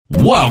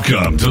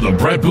Welcome to the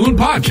Brett Boone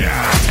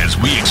Podcast, as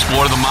we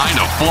explore the mind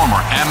of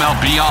former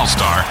MLB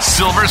All-Star,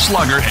 Silver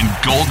Slugger, and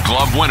Gold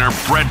Glove winner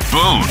Brett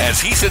Boone, as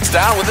he sits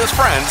down with his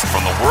friends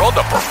from the world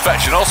of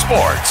professional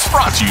sports.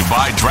 Brought to you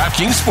by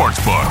DraftKings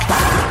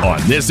Sportsbook. On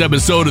this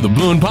episode of the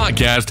Boone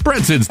Podcast,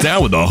 Brett sits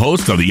down with the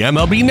host of the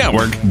MLB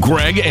Network,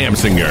 Greg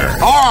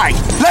Amsinger. All right,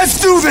 let's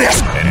do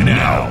this. And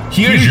now,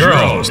 here's your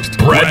host,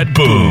 Brett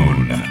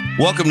Boone.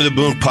 Welcome to the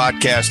Boone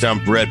Podcast.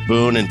 I'm Brett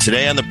Boone, and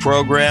today on the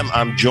program,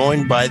 I'm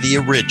joined by the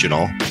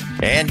original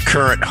and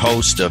current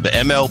host of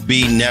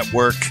MLB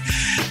Network,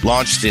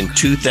 launched in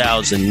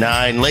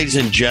 2009. Ladies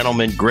and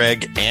gentlemen,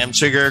 Greg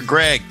Amsinger.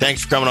 Greg,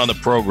 thanks for coming on the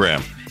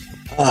program.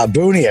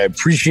 Booney, I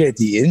appreciate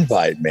the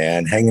invite,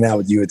 man. Hanging out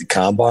with you at the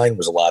Combine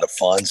was a lot of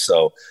fun,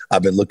 so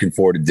I've been looking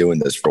forward to doing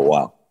this for a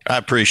while. I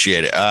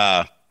appreciate it.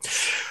 All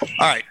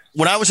right,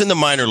 when I was in the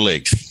minor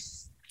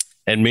leagues,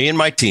 and me and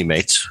my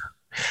teammates,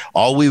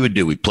 all we would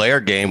do, we'd play our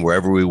game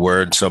wherever we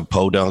were in some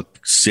podunk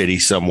city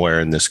somewhere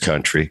in this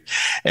country.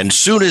 And as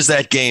soon as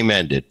that game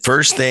ended,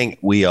 first thing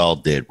we all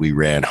did, we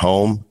ran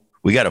home.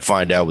 We got to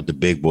find out what the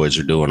big boys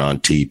are doing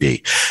on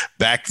TV.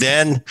 Back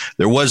then,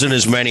 there wasn't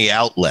as many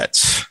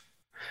outlets.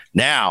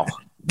 Now,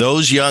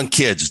 those young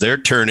kids,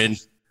 they're turning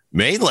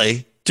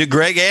mainly to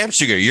Greg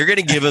Amsinger. You're going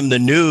to give them the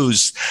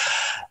news.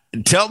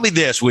 Tell me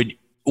this,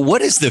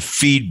 what is the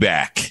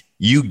feedback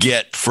you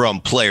get from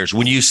players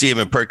when you see them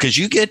in person? Because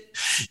you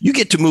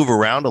get to move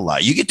around a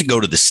lot. You get to go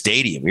to the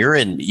stadium. You're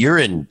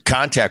in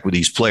contact with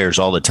these players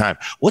all the time.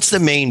 What's the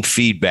main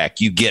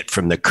feedback you get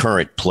from the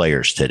current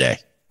players today?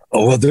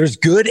 Oh, well, there's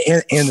good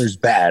and there's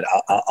bad.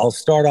 I'll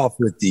start off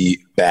with the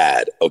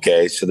bad.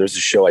 Okay. So there's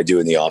a show I do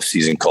in the off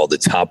season called the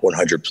Top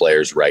 100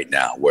 Players Right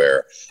Now,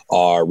 where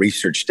our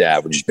research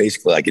staff, which is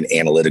basically like an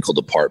analytical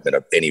department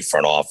of any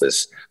front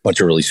office, a bunch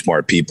of really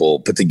smart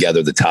people, put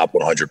together the top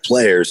 100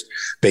 players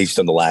based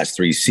on the last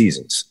 3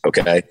 seasons.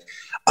 Okay.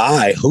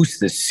 I host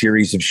this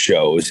series of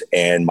shows,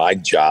 and my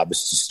job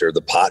is to stir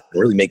the pot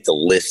and really make the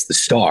list the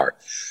star.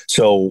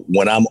 So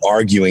when I'm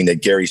arguing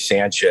that Gary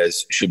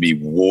Sanchez should be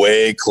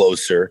way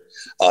closer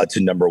to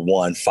number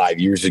 1 5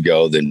 years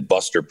ago than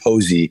Buster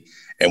Posey,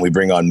 and we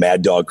bring on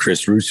Mad Dog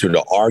Chris Russo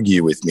to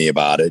argue with me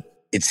about it,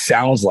 it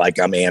sounds like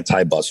I'm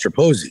anti-Buster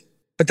Posey.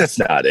 But that's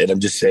not it. I'm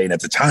just saying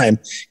at the time,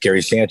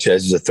 Gary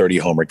Sanchez is a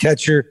 30-homer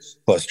catcher.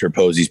 Buster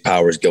Posey's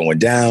power is going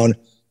down.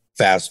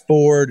 Fast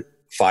forward,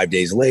 5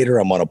 days later,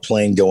 I'm on a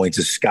plane going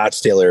to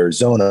Scottsdale,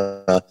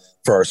 Arizona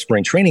for our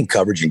spring training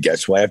coverage. And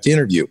guess who I have to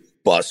interview?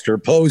 Buster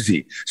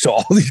Posey. So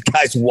all these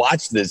guys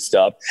watch this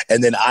stuff,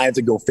 and then I have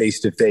to go face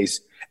to face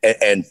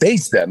and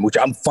face them, which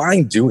I'm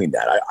fine doing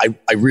that.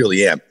 I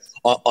really am.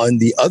 On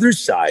the other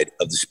side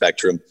of the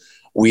spectrum,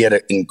 we had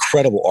an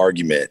incredible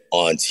argument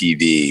on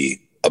TV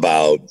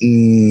about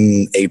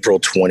April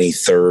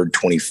 23rd,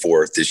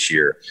 24th this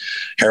year.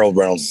 Harold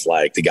Reynolds is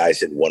like, the guy's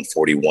hitting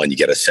 141. You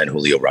got to send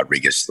Julio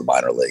Rodriguez to the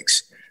minor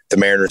leagues. The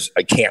Mariners,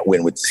 I can't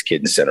win with this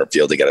kid in center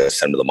field. They got to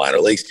send him to the minor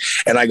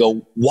leagues. And I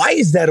go, why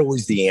is that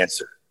always the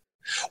answer?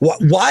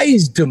 Why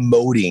is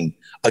demoting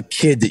a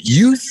kid that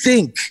you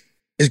think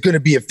is going to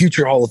be a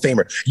future Hall of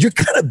Famer? You're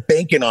kind of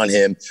banking on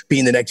him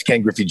being the next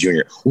Ken Griffey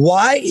Jr.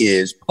 Why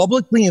is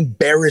publicly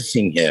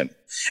embarrassing him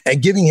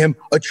and giving him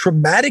a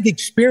traumatic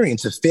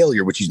experience of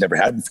failure, which he's never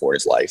had before in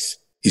his life?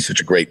 He's such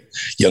a great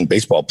young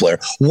baseball player.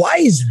 Why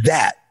is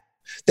that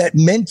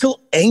mental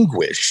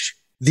anguish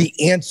the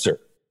answer?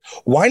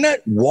 Why not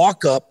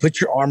walk up, put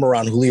your arm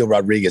around Julio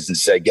Rodriguez and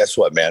say, guess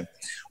what, man?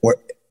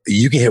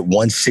 You can hit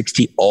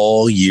 160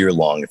 all year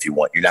long if you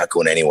want. You're not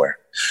going anywhere.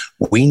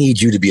 We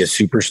need you to be a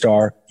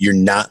superstar. You're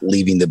not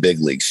leaving the big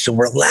leagues. So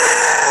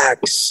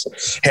relax.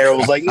 Harold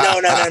was like, no.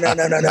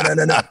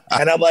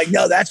 And I'm like,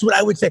 no, that's what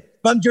I would say. If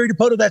I'm Jerry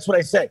Dipoto, that's what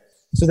I say.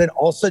 So then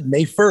all of a sudden,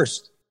 May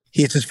 1st,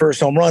 he hits his first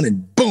home run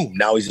and boom,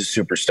 now he's a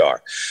superstar.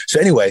 So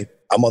anyway,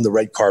 I'm on the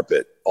red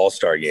carpet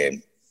All-Star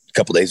game a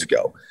couple days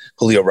ago.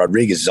 Julio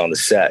Rodriguez is on the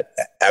set.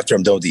 After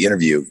I'm done with the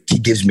interview, he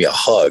gives me a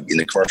hug in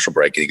the commercial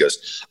break, and he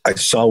goes, I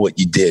saw what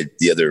you did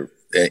in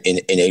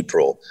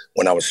April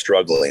when I was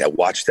struggling. I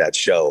watched that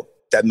show.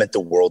 That meant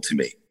the world to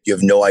me. You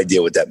have no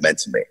idea what that meant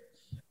to me.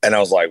 And I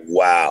was like,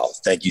 wow,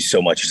 thank you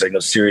so much. He's like, no,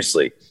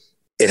 seriously,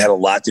 it had a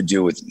lot to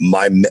do with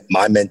my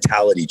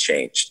mentality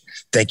changed.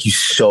 Thank you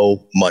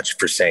so much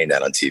for saying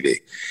that on TV.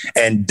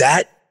 And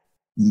that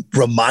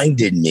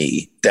reminded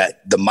me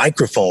that the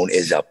microphone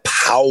is a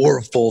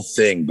powerful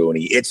thing,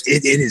 Booney. It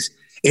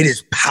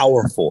is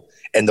powerful,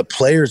 and the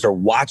players are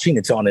watching.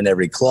 It's on in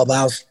every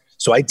clubhouse.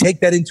 So I take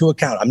that into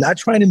account. I'm not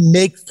trying to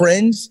make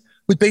friends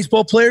with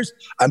baseball players.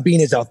 I'm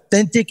being as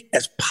authentic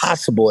as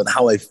possible, and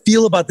how I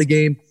feel about the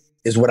game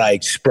is what I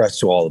express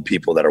to all the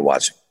people that are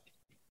watching.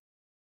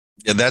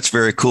 Yeah, that's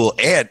very cool.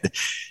 And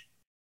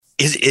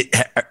is it?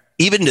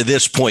 Even to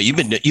this point, you've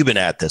been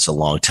at this a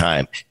long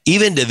time.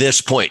 Even to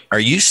this point, are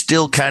you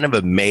still kind of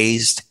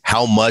amazed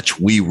how much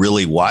we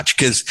really watch?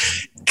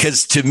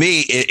 Because to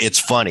me, it's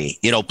funny.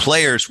 You know,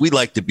 players, we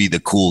like to be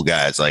the cool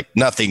guys. Like,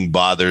 nothing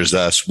bothers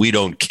us. We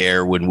don't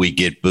care when we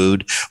get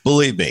booed.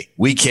 Believe me,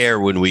 we care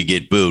when we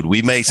get booed.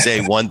 We may say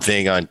one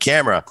thing on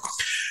camera,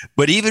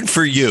 but even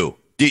for you,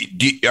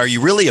 Are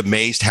you really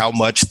amazed how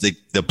much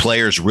the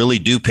players really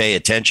do pay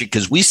attention?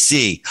 Because we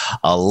see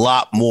a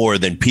lot more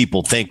than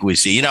people think we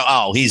see.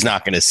 Oh, he's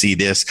not going to see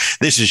this.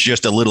 This is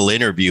just a little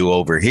interview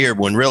over here.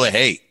 When really,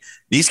 hey,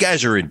 these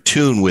guys are in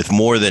tune with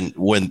more than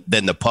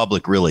the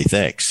public really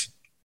thinks.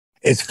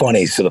 It's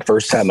funny. So the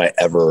first time I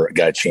ever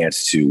got a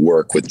chance to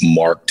work with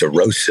Mark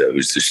DeRosa,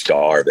 who's the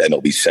star of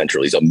MLB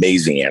Central, he's an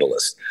amazing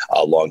analyst,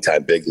 a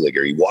longtime big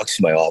leaguer. He walks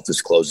in my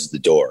office, closes the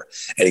door,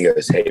 and he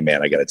goes, "Hey,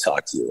 man, I got to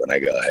talk to you." And I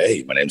go,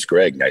 "Hey, my name's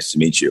Greg. Nice to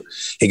meet you."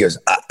 He goes,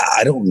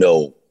 I don't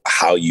know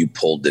how you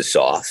pulled this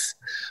off,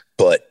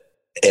 but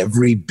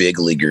every big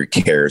leaguer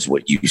cares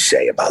what you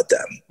say about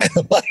them. And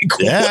I'm like,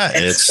 yeah,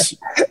 it's.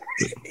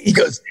 He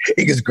goes,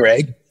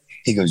 Greg.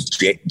 He goes,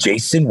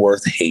 Jason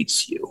Worth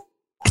hates you.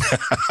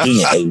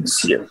 He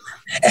hates you.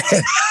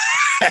 And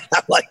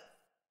I'm like,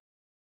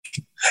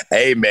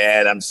 "Hey,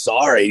 man, I'm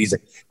sorry." He's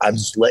like, "I'm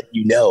just letting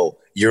you know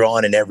you're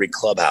on in every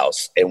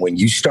clubhouse. And when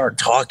you start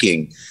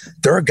talking,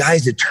 there are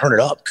guys that turn it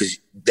up because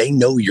they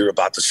know you're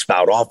about to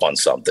spout off on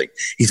something."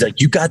 He's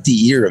like, "You got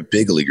the ear of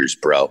big leaguers,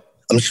 bro.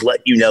 I'm just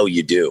letting you know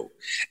you do."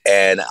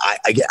 And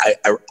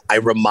I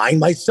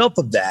remind myself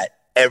of that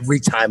every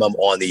time I'm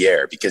on the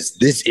air, because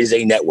this is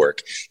a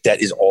network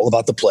that is all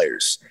about the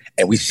players,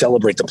 and we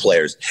celebrate the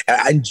players.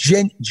 And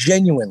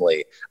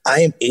genuinely,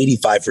 I am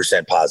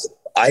 85% positive.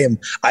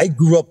 I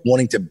grew up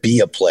wanting to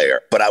be a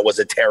player, but I was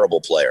a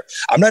terrible player.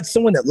 I'm not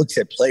someone that looks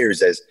at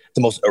players as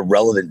the most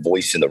irrelevant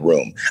voice in the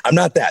room. I'm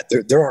not that.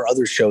 There are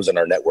other shows on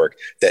our network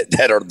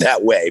that are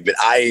that way, but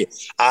I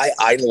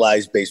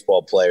idolize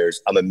baseball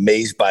players. I'm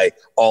amazed by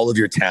all of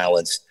your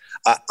talents.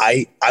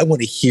 I want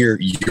to hear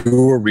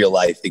your real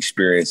life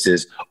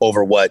experiences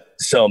over what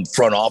some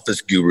front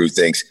office guru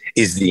thinks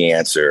is the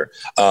answer.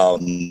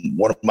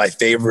 One of my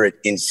favorite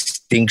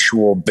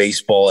instinctual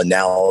baseball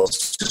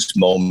analysis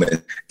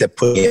moment that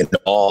put me in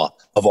awe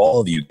of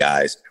all of you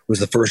guys was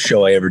the first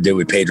show I ever did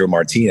with Pedro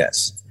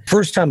Martinez.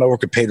 First time I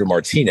worked with Pedro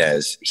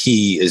Martinez,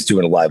 he is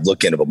doing a live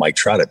look-in of a Mike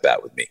Trout at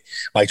bat with me.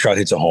 Mike Trout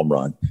hits a home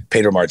run.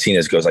 Pedro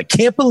Martinez goes, "I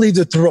can't believe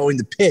they're throwing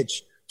the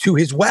pitch to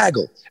his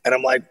waggle." And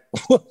I'm like,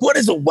 "What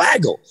is a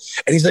waggle?"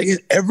 And he's like,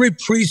 "Every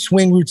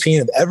pre-swing routine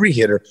of every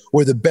hitter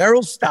where the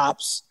barrel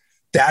stops,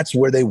 that's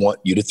where they want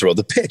you to throw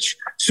the pitch."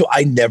 So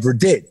I never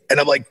did. And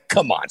I'm like,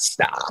 "Come on,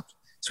 stop."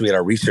 So we had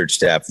our research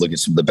staff look at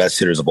some of the best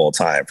hitters of all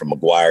time, from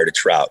McGuire to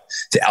Trout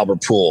to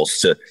Albert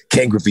Pujols to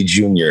Ken Griffey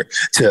Jr.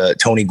 to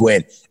Tony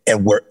Gwynn.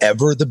 And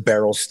wherever the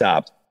barrel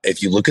stopped,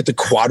 if you look at the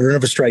quadrant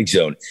of a strike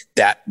zone,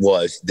 that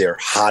was their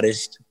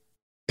hottest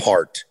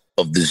part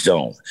of the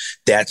zone.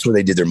 That's where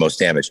they did their most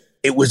damage.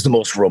 It was the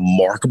most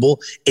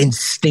remarkable,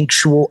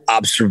 instinctual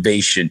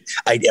observation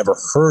I'd ever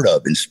heard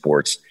of in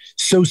sports.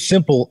 So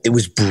simple, it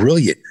was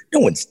brilliant. No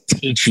one's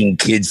teaching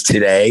kids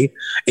today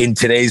in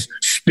today's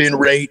spin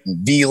rate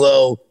and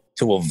velo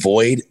to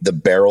avoid the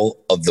barrel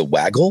of the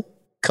waggle.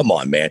 Come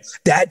on, man.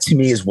 That to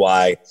me is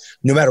why,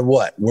 no matter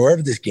what,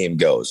 wherever this game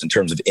goes in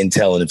terms of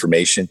intel and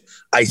information,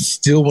 I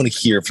still want to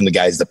hear from the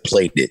guys that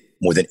played it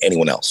more than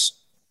anyone else.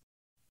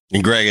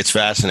 And Greg, it's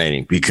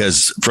fascinating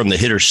because from the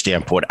hitter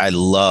standpoint, I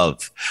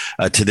love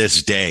to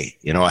this day,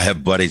 I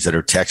have buddies that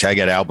are texting. I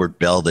got Albert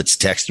Bell that's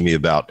texting me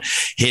about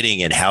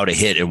hitting and how to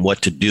hit and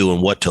what to do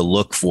and what to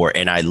look for.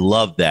 And I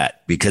love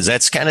that because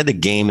that's kind of the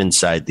game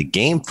inside the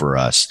game for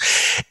us.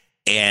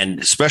 And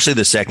especially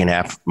the second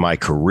half of my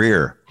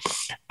career,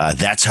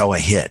 that's how I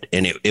hit.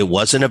 And it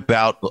wasn't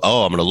about,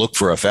 I'm going to look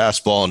for a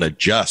fastball and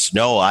adjust.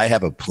 No, I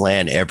have a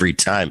plan every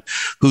time.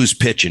 Who's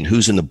pitching?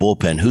 Who's in the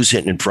bullpen? Who's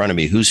hitting in front of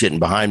me? Who's hitting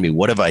behind me?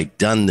 What have I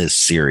done this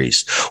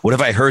series? What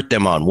have I hurt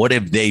them on? What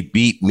have they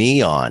beat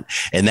me on?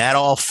 And that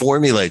all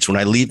formulates. When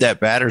I leave that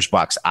batter's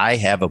box, I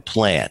have a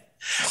plan.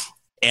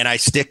 And I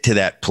stick to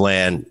that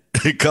plan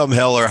come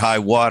hell or high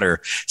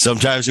water.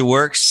 Sometimes it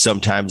works,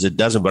 sometimes it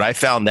doesn't. But I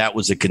found that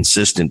was a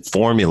consistent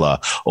formula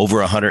over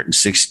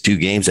 162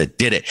 games that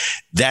did it.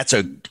 That's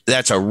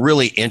a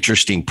really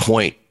interesting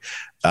point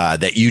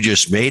that you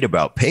just made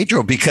about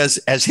Pedro, because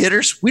as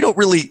hitters, we don't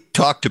really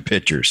talk to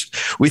pitchers.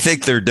 We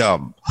think they're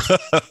dumb.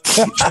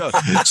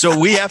 so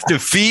we have to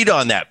feed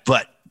on that.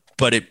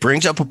 But it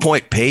brings up a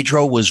point.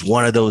 Pedro was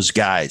one of those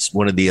guys,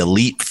 one of the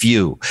elite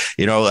few.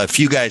 A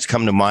few guys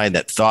come to mind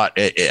that thought,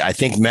 I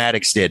think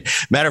Maddox did.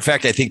 Matter of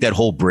fact, I think that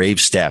whole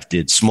Brave staff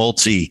did.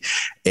 Smoltz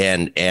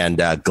and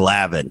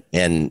Glavine.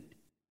 And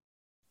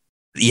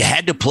you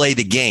had to play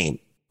the game.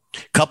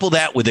 Couple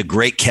that with a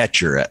great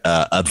catcher,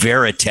 a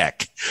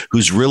Veritek,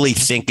 who's really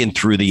thinking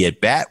through the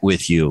at-bat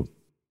with you.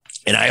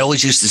 And I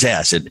always used to say,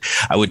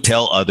 I would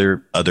tell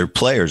other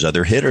players,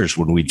 other hitters,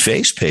 when we'd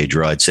face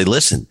Pedro, I'd say,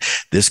 listen,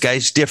 this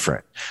guy's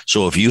different.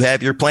 So if you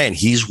have your plan,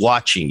 he's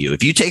watching you.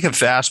 If you take a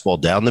fastball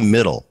down the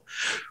middle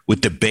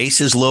with the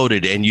bases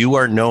loaded and you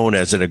are known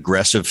as an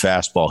aggressive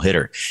fastball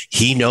hitter,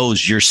 he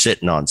knows you're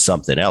sitting on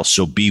something else.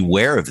 So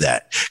beware of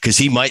that, because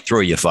he might throw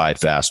you 5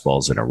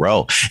 fastballs in a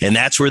row. And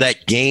that's where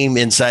that game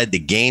inside the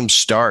game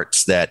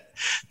starts. That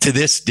to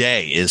this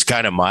day is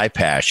kind of my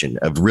passion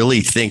of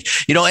really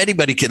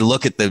anybody can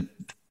look at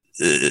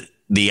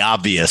the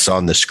obvious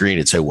on the screen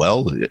and say,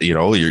 well,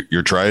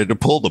 you're trying to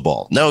pull the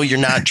ball. No, you're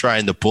not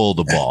trying to pull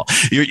the ball.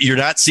 You're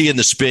not seeing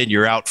the spin.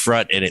 You're out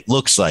front and it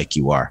looks like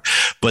you are.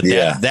 But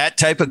that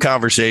type of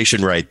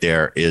conversation right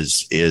there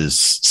is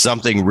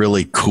something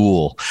really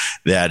cool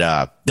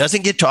that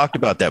doesn't get talked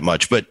about that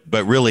much, but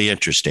really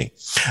interesting.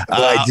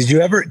 Right. Did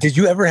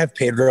you ever have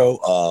Pedro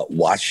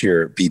watch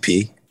your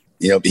BP?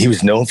 He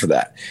was known for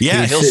that.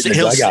 Yeah,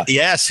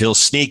 he'll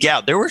sneak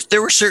out. There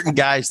were certain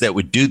guys that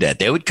would do that.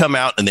 They would come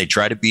out and they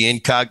try to be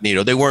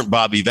incognito. They weren't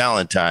Bobby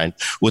Valentine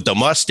with a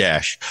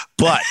mustache,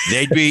 but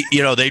they'd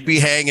be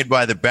hanging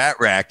by the bat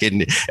rack.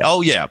 And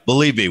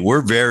believe me,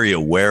 we're very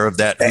aware of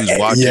that. Who's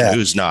watching,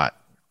 who's not.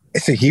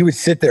 So he would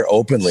sit there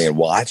openly and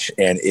watch.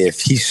 And if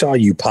he saw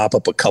you pop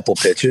up a couple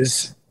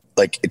pitches,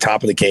 like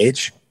top of the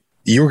cage,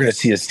 you were going to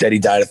see a steady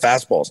diet of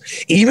fastballs.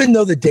 Even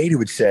though the data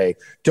would say,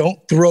 don't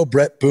throw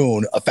Brett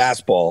Boone a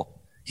fastball,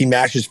 he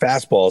mashes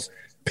fastballs,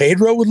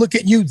 Pedro would look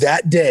at you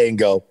that day and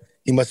go,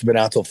 he must have been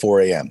out till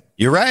 4 a.m.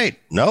 You're right.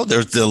 No,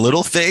 there's the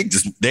little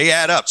things. They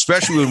add up,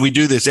 especially when we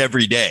do this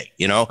every day.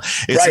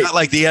 It's not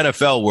like the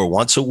NFL where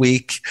once a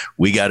week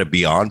we got to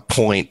be on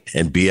point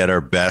and be at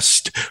our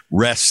best,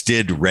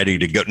 rested, ready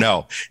to go.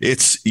 No,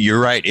 you're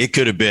right. It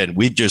could have been,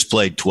 we just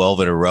played 12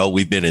 in a row.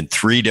 We've been in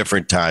 3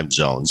 different time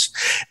zones.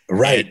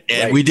 Right.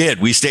 And we did.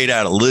 We stayed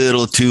out a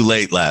little too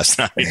late last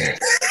night.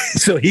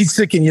 So he's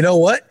thinking, you know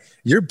what?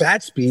 Your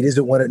bat speed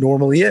isn't what it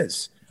normally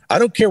is. I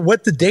don't care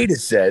what the data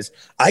says.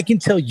 I can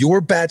tell your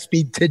bat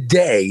speed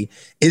today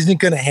isn't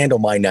going to handle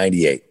my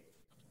 98.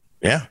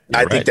 Yeah,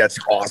 I think that's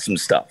awesome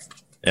stuff.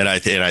 And I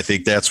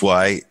think that's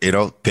why,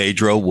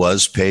 Pedro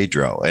was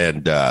Pedro.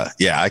 And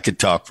I could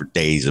talk for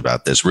days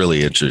about this.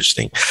 Really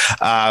interesting.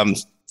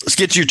 Let's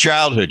get to your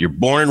childhood. You're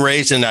born and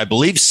raised in, I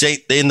believe,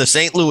 in the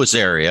St. Louis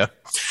area.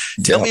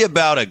 Tell me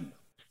about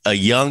a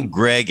young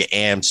Greg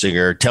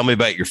Amsinger. Tell me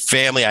about your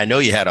family. I know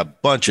you had a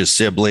bunch of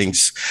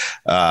siblings.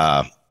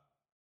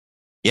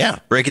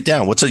 Break it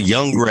down. What's a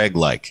young Greg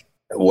like?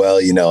 Well,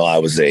 I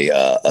was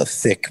a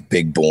thick,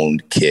 big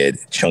boned kid,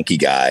 chunky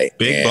guy.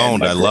 Big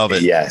boned. I love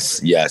it.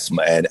 Yes.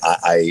 And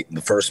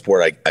the first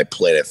sport I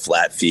played at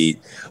flat feet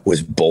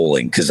was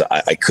bowling because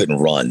I couldn't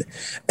run.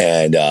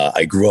 And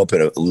I grew up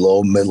in a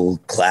low middle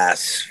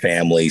class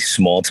family,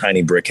 small,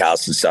 tiny brick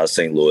house in South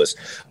St. Louis.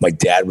 My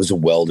dad was a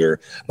welder.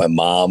 My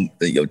mom,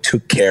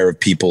 took care of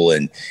people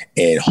in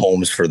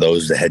homes for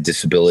those that had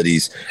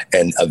disabilities.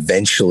 And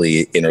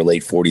eventually in her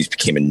late 40s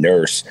became a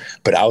nurse.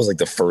 But I was like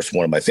the first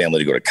one in my family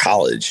to go to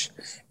college.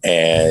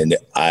 And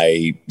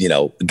I,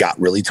 got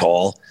really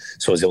tall.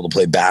 So I was able to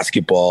play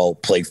basketball,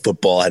 play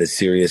football, had a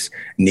serious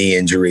knee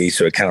injury.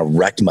 So it kind of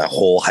wrecked my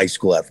whole high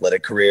school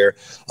athletic career.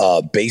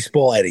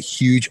 Baseball, I had a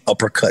huge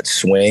uppercut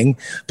swing,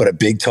 but a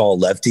big, tall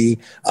lefty.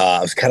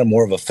 I was kind of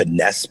more of a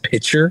finesse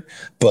pitcher,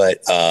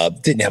 but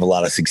didn't have a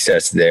lot of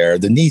success there.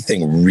 The knee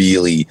thing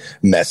really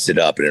messed it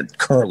up, and it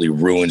currently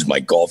ruins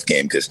my golf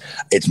game because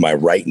it's my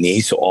right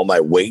knee. So all my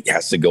weight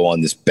has to go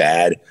on this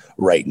bad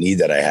right knee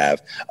that I have.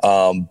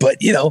 But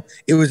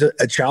it was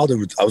a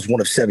childhood. I was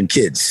one of 7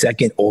 kids,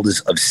 second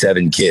oldest of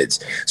 7 kids.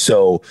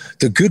 So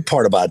the good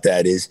part about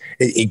that is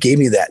it gave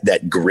me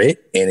that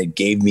grit, and it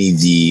gave me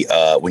the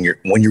when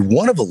you're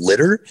one of a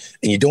litter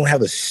and you don't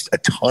have a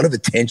ton of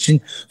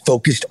attention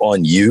focused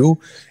on you,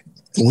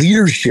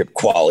 leadership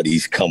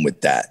qualities come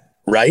with that,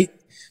 right?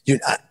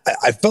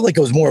 I felt like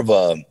I was more of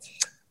a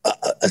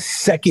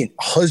second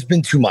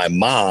husband to my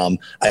mom.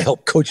 I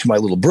helped coach my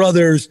little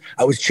brothers.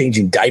 I was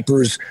changing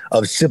diapers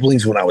of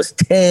siblings when I was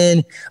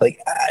 10, like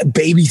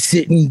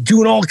babysitting,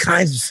 doing all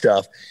kinds of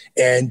stuff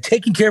and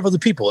taking care of other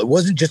people. It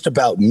wasn't just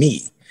about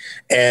me.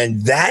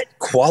 And that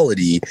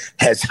quality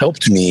has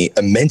helped me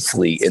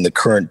immensely in the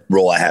current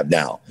role I have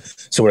now.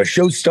 So when a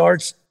show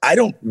starts, I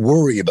don't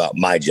worry about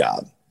my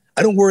job.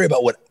 I don't worry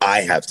about what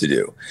I have to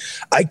do.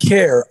 I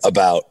care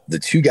about the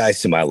 2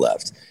 guys to my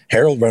left,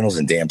 Harold Reynolds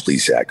and Dan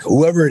Plesac,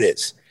 whoever it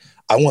is.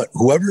 I want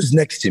whoever's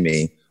next to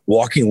me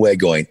walking away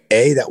going,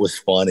 A, that was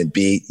fun, and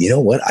B, you know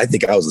what? I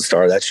think I was the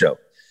star of that show.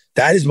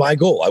 That is my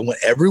goal. I want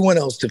everyone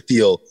else to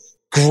feel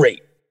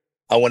great.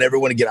 I want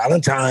everyone to get out on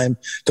time.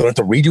 Don't have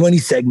to redo any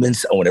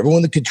segments. I want everyone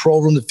in the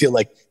control room to feel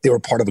like they were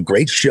part of a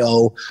great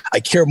show. I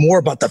care more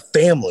about the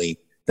family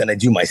than I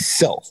do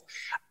myself.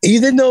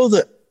 Even though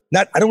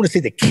I don't want to say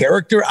the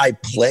character I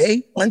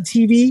play on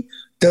TV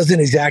doesn't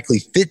exactly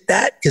fit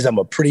that, because I'm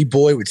a pretty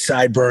boy with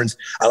sideburns.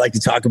 I like to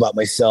talk about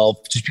myself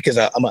just because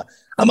I'm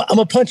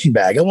a punching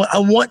bag. I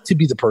want to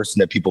be the person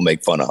that people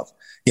make fun of.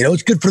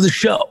 It's good for the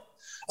show.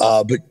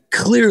 But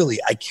clearly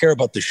I care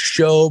about the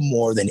show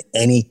more than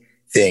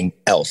anything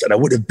else. And I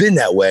would have been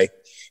that way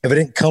if I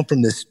didn't come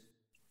from this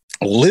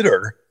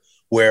litter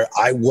where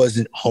I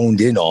wasn't honed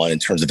in on in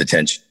terms of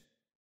attention.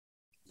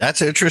 That's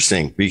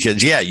interesting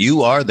because,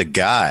 you are the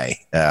guy,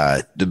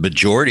 the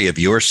majority of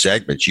your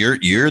segments. You're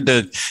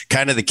the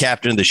kind of the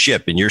captain of the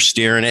ship, and you're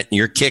steering it and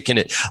you're kicking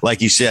it.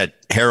 Like you said,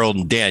 Harold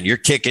and Dan, you're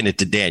kicking it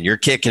to Dan. You're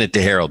kicking it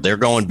to Harold. They're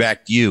going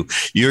back to you.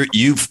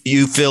 You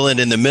fill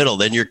in the middle.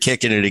 Then you're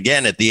kicking it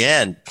again at the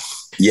end.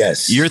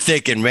 Yes. You're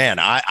thinking, man,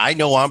 I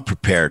know I'm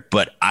prepared,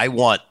 but I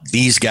want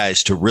these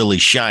guys to really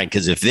shine,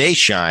 because if they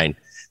shine,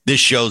 this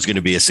show's going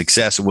to be a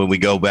success. And when we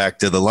go back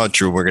to the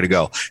lunchroom, we're going to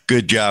go,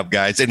 good job,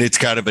 guys. And it's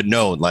kind of a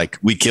known, like,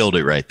 we killed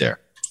it right there.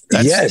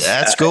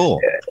 That's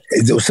cool.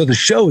 So the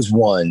show has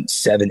won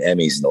 7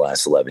 Emmys in the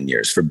last 11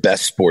 years for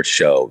best sports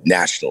show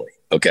nationally.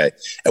 Okay.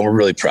 And we're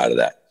really proud of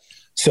that.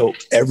 So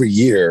every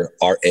year,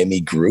 our Emmy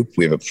group,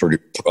 we have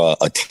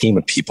a team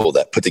of people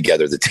that put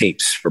together the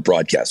tapes for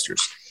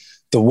broadcasters.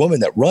 The woman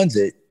that runs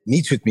it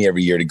meets with me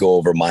every year to go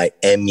over my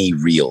Emmy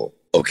reel.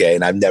 Okay.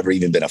 And I've never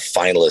even been a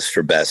finalist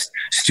for best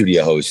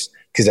studio host,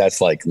 because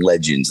that's like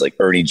legends. Like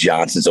Ernie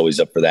Johnson's always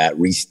up for that.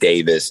 Reese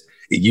Davis.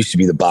 It used to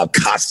be the Bob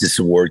Costas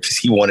Award because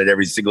he won it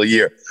every single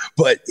year.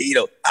 But,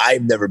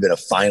 I've never been a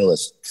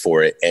finalist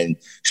for it. And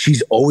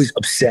she's always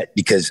upset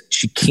because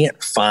she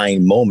can't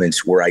find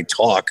moments where I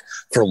talk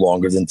for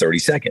longer than 30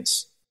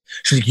 seconds.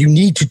 She's like, you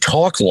need to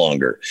talk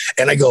longer.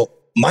 And I go,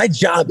 my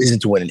job isn't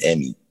to win an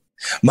Emmy.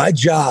 My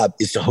job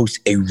is to host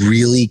a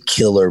really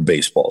killer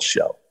baseball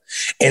show.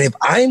 And if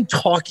I'm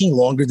talking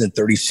longer than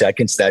 30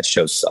 seconds, that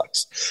show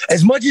sucks.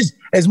 As much as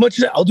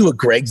I'll do a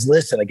Greg's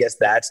List, and I guess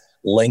that's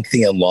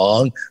lengthy and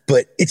long,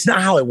 but it's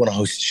not how I want to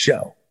host a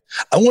show.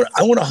 I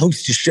want to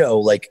host a show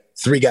like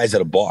 3 guys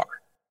at a bar.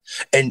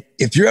 And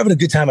if you're having a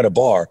good time at a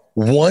bar,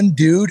 one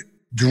dude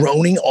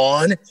droning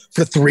on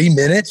for 3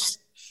 minutes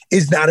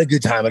is not a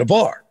good time at a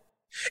bar.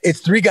 It's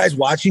 3 guys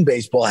watching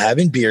baseball,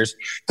 having beers,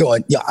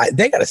 going,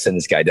 they got to send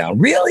this guy down.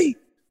 Really?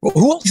 Well,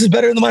 who else is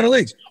better in the minor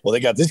leagues? Well, they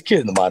got this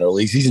kid in the minor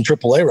leagues. He's in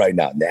AAA right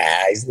now. Nah,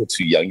 he's a little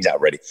too young. He's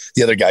not ready.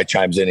 The other guy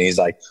chimes in and he's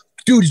like,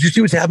 dude, did you see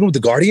what's happening with the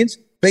Guardians?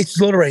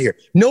 Bases loaded right here.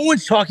 No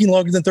one's talking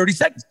longer than 30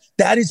 seconds.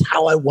 That is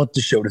how I want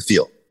the show to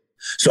feel.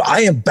 So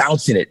I am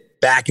bouncing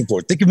it back and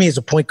forth. Think of me as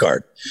a point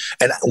guard.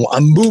 And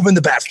I'm moving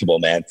the basketball,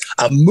 man.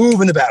 I'm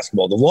moving the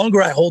basketball. The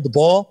longer I hold the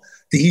ball,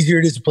 the easier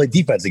it is to play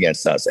defense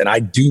against us. And I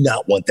do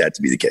not want that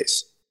to be the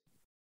case.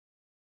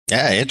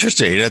 Yeah,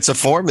 interesting. That's a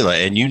formula,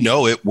 and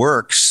it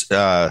works.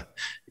 The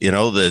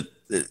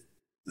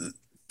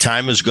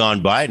time has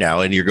gone by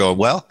now, and you're going,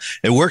 well,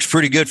 it works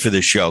pretty good for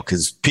this show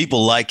because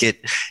people like it,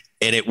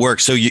 and it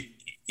works. So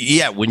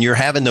when you're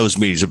having those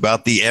meetings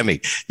about the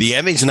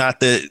Emmy's not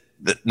the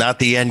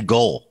end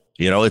goal.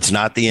 It's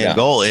not the end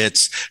goal.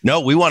 It's no,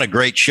 we want a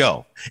great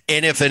show,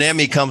 and if an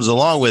Emmy comes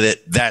along with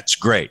it, that's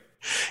great.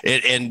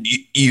 And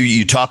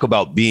you talk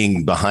about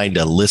being behind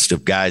a list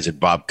of guys at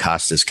Bob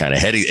Costas kind of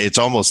heady. It's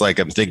almost like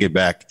I'm thinking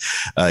back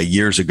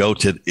years ago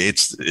to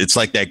it's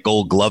like that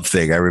Gold Glove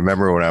thing. I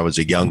remember when I was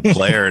a young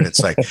player, and it's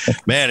like,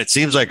 man, it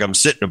seems like I'm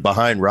sitting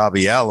behind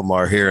Robbie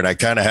Alomar here, and I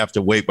kind of have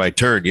to wait my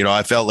turn.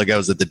 I felt like I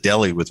was at the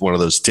deli with one of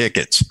those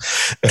tickets.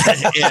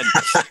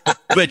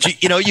 But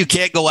you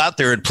can't go out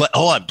there and play.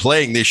 Oh, I'm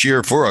playing this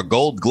year for a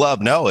Gold Glove.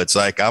 No, it's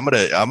like I'm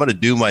gonna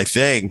do my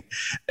thing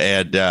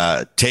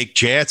and take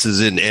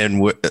chances and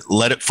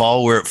let it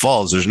fall where it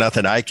falls. There's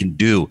nothing I can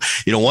do.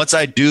 Once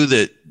I do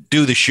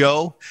the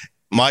show,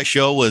 my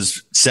show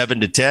was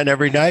 7 to 10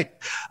 every night.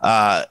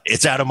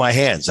 It's out of my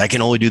hands. I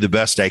can only do the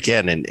best I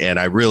can. And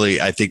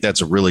I think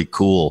that's a really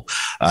cool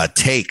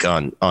take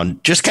on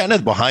just kind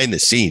of behind the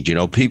scenes.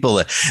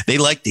 People, they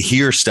like to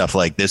hear stuff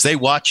like this. They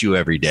watch you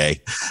every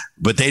day,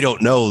 but they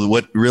don't know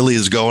what really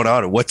is going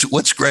on.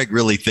 What's Greg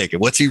really thinking?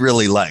 What's he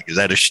really like? Is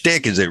that a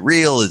shtick? Is it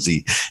real? Is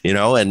he,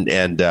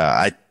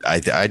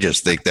 I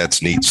just think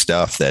that's neat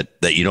stuff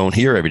that you don't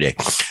hear every day.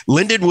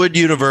 Lindenwood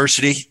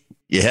University,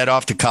 you head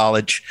off to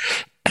college.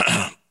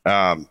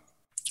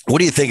 What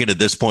are you thinking at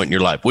this point in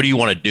your life? What do you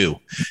want to do?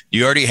 Do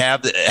you already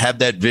have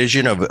that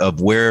vision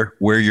of where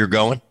you're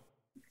going?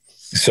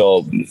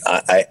 So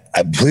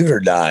I believe it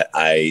or not,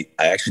 I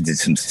actually did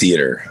some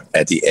theater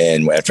at the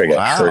end after I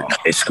got hurt in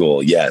high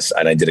school. Yes.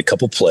 And I did a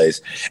couple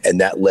plays,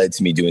 and that led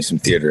to me doing some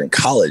theater in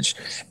college.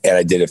 And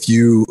I did a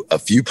few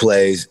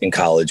plays in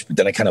college, but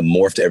then I kind of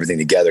morphed everything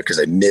together because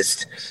I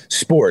missed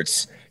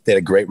sports. They had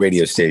a great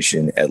radio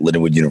station at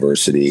Lindenwood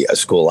University, a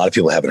school a lot of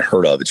people haven't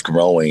heard of. It's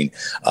growing.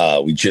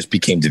 We just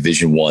became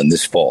Division I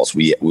this fall. So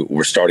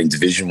we're starting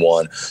Division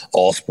I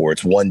all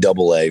sports,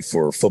 1AA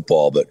for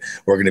football, but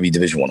we're going to be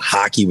Division I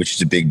hockey, which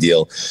is a big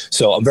deal.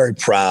 So I'm very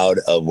proud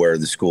of where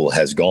the school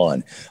has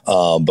gone.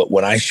 But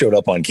when I showed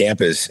up on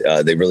campus,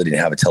 they really didn't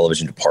have a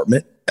television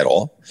department at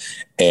all.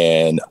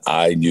 And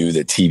I knew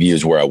that TV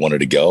is where I wanted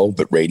to go,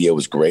 but radio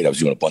was great. I was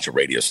doing a bunch of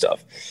radio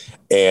stuff.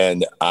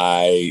 And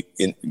I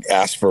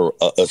asked for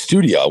a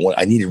studio.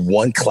 I needed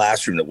one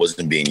classroom that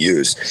wasn't being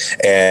used.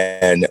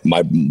 And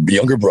my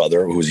younger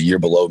brother, who was a year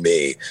below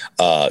me,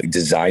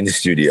 designed the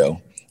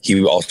studio. He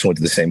also went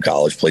to the same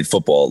college, played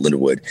football at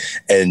Lindenwood,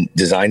 and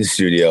designed a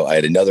studio. I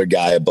had another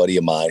guy, a buddy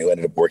of mine, who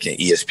ended up working at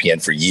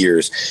ESPN for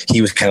years.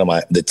 He was kind of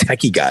the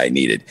techie guy I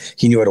needed.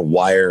 He knew how to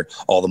wire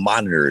all the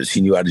monitors. He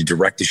knew how to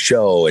direct the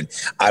show. And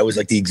I was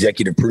like the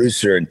executive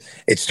producer. And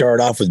it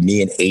started off with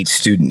me and 8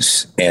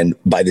 students. And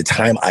by the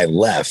time I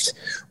left,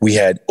 we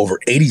had over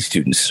 80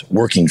 students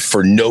working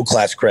for no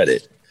class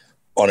credit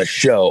on a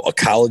show, a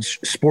college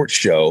sports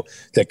show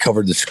that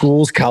covered the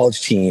schools,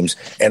 college teams,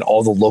 and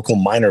all the local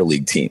minor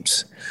league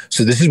teams.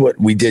 So this is what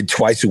we did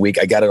twice a week.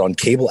 I got it on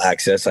cable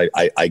access.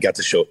 I got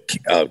the show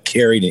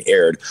carried and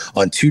aired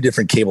on 2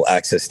 different cable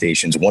access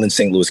stations, one in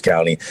St. Louis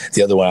County,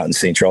 the other one out in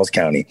St. Charles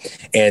County.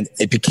 And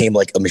it became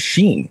like a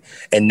machine.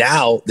 And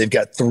now they've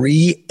got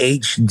 3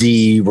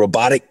 HD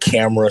robotic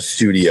camera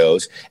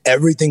studios.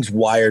 Everything's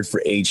wired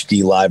for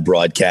HD live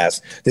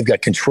broadcast. They've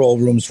got control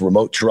rooms,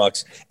 remote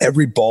trucks,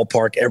 every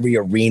ballpark, every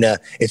arena.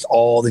 They've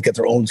got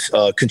their own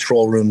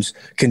control rooms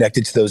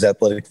connected to those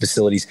athletic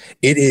facilities.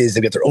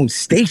 They've got their own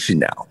station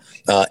now,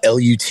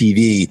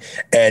 LUTV.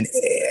 And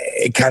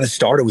it kind of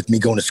started with me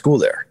going to school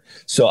there.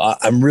 So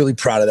I'm really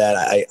proud of that.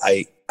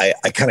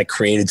 I kind of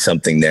created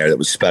something there that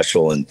was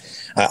special. And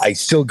I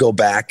still go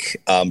back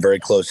very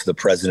close to the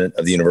president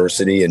of the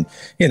university. And,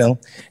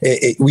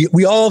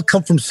 we all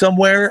come from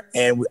somewhere,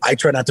 and I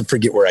try not to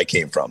forget where I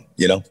came from,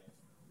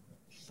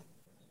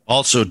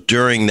 Also,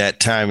 during that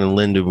time in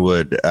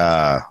Lindenwood,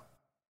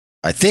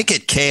 I think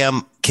at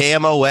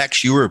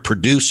KMOX, you were a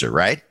producer,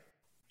 right?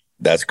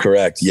 That's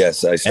correct.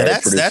 Yes, I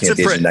started producing at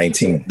the age of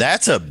 19.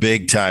 That's a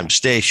big-time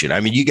station. I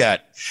mean, you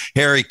got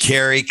Harry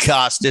Carey,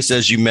 Costas,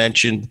 as you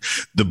mentioned,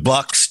 the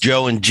Bucks,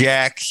 Joe and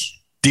Jack,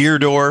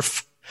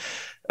 Deerdorf,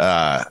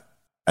 I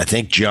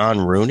think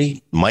John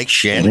Rooney, Mike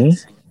Shannon,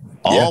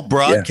 all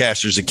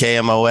broadcasters at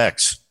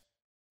KMOX.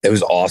 It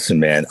was awesome,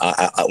 man.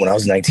 When I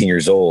was 19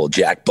 years old,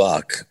 Jack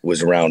Buck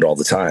was around all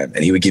the time,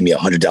 and he would give me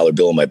 $100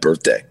 bill on my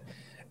birthday.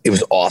 It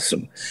was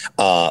awesome.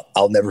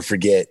 I'll never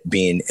forget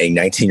being a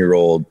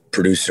 19-year-old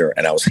producer,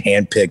 and I was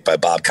handpicked by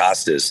Bob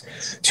Costas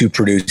to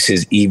produce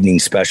his evening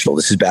special.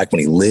 This is back when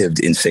he lived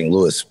in St.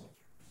 Louis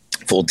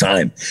full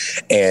time.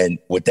 And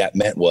what that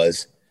meant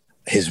was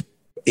his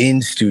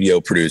in-studio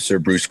producer,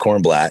 Bruce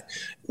Kornblatt,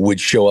 would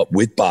show up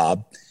with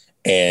Bob,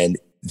 and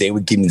they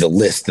would give me the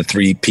list, the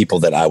 3 people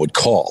that I would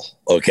call.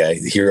 Okay,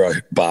 here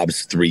are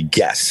Bob's 3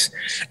 guests.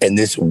 And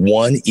this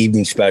one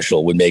evening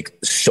special would make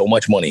so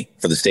much money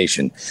for the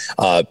station.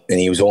 And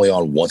he was only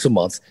on once a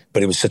month,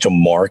 but it was such a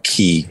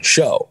marquee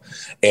show.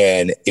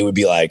 And it would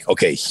be like,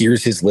 okay,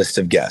 here's his list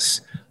of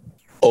guests: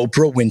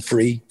 Oprah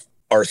Winfrey,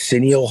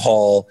 Arsenio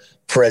Hall,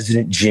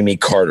 President Jimmy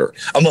Carter.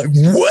 I'm like,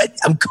 what?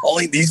 I'm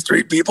calling these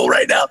 3 people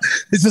right now?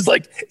 This is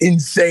like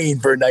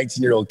insane for a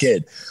 19-year-old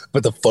kid.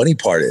 But the funny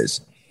part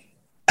is,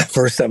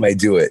 first time I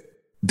do it,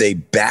 they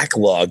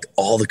backlogged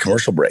all the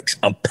commercial breaks.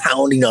 I'm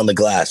pounding on the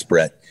glass,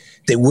 Brett.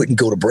 They wouldn't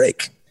go to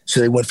break. So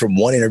they went from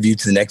one interview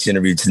to the next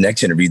interview to the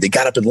next interview. They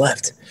got up and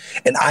left.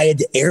 And I had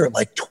to air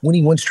like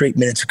 21 straight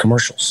minutes of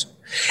commercials.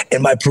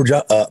 And my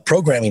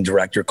programming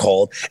director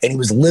called, and he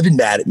was living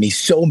mad at me,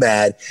 so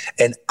mad.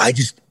 And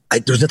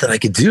there's nothing I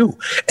could do.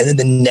 And then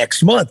the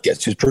next month,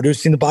 guess who's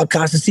producing the Bob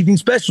Costas evening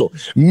special?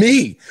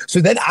 Me.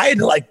 So then I had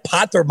to like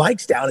pot their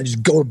mics down and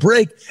just go to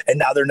break. And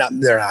now they're not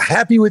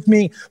happy with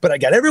me, but I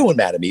got everyone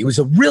mad at me. It was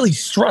a really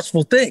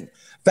stressful thing.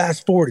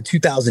 Fast forward to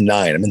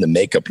 2009, I'm in the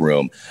makeup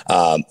room.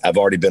 I've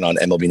already been on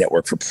MLB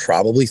Network for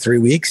probably 3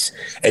 weeks,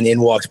 and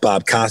in walks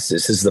Bob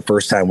Costas. This is the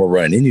first time we're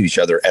running into each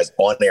other as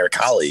on-air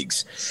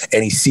colleagues,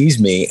 and he sees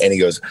me and he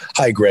goes,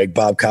 "Hi, Greg."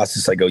 Bob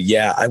Costas. I go,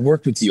 "Yeah, I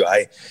worked with you.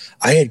 I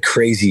had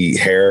crazy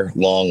hair,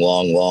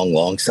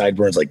 long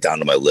sideburns, like down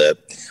to my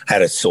lip. I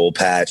had a soul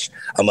patch."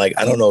 I'm like,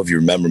 "I don't know if you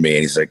remember me."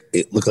 And he's like,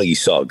 "It looked like you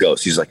saw a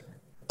ghost." He's like,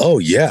 "Oh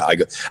yeah." I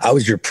go, "I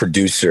was your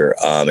producer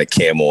at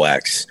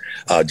KMOX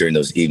during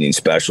those evening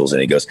specials."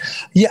 And he goes,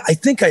 "Yeah, I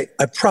think I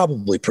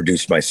probably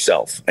produced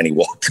myself." And he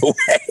walked away.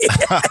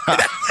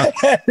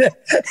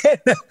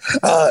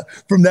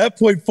 From that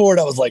point forward,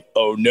 I was like,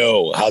 "Oh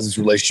no, how's this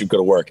relationship going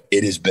to work?"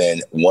 It has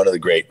been one of the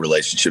great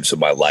relationships of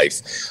my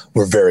life.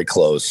 We're very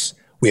close.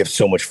 We have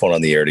so much fun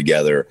on the air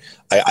together.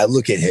 I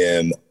look at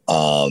him.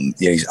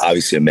 He's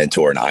obviously a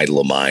mentor and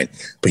idol of mine,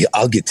 but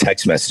I'll get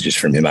text messages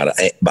from him out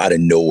of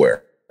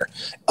nowhere.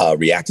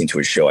 Reacting to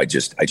a show I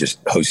just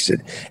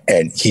hosted,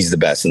 and he's the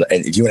best. And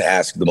if you want to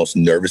ask the most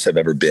nervous I've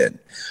ever been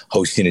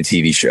hosting a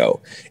TV show,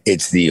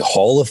 it's the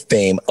Hall of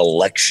Fame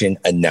election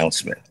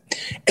announcement.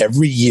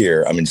 Every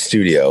year I'm in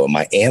studio, and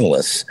my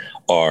analysts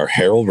are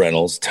Harold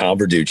Reynolds, Tom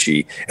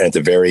Verducci, and at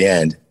the very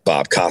end,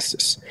 Bob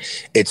Costas.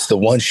 It's the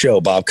one show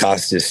Bob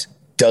Costas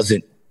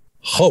doesn't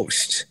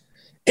host.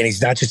 And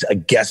he's not just a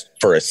guest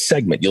for a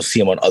segment. You'll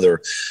see him on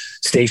other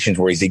stations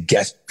where he's a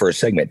guest for a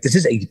segment. This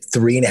is a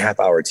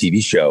 3.5-hour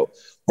TV show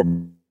where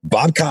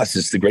Bob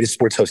Costas, the greatest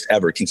sports host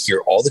ever, can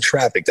hear all the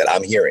traffic that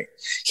I'm hearing.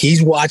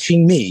 He's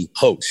watching me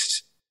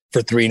host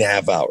for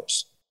 3.5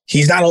 hours.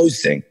 He's not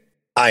hosting.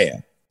 I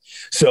am.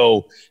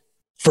 So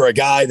for a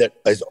guy that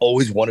has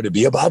always wanted to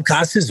be a Bob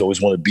Costas, always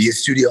wanted to be a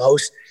studio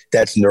host,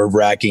 that's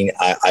nerve-wracking.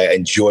 I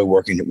enjoy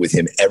working with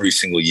him every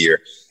single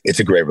year. It's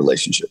a great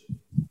relationship.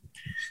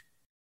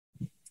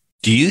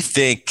 Do you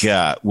think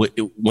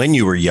when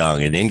you were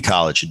young and in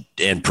college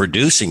and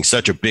producing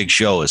such a big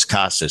show as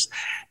Costas,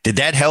 did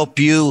that help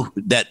you?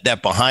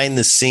 That behind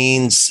the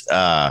scenes,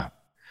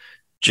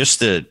 just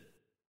the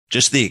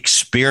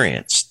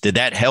experience, did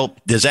that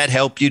help? Does that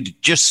help you?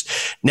 Just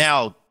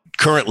now,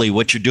 currently,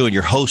 what you're doing,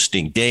 you're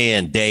hosting day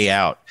in, day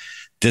out.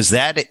 Does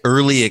that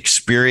early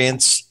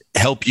experience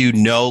help you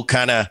know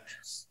kind of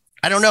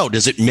I don't know.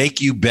 Does it make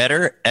you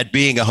better at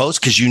being a host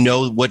because you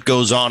know what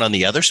goes on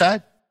the other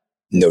side?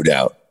 No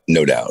doubt.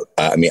 No doubt.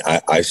 I mean,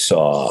 I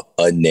saw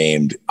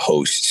unnamed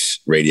hosts,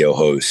 radio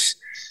hosts,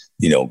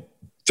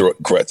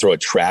 throw a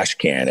trash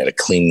can at a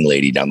cleaning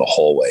lady down the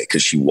hallway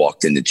because she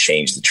walked in to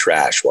change the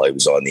trash while he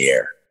was on the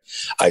air.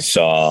 I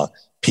saw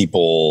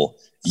people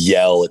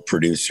yell at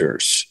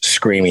producers,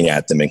 screaming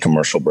at them in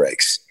commercial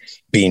breaks,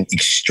 being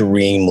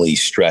extremely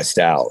stressed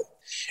out.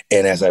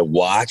 And as I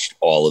watched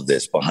all of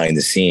this behind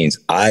the scenes,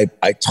 I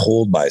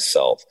told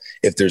myself,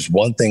 if there's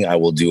one thing I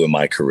will do in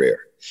my career,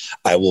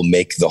 I will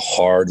make the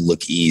hard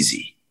look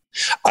easy.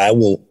 I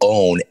will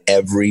own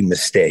every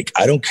mistake.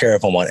 I don't care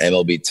if I'm on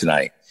MLB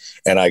Tonight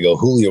and I go,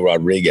 Julio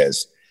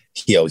Rodriguez,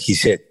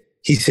 he's hit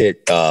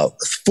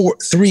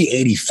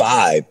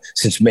 385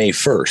 since May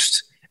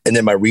 1st. And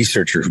then my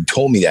researcher who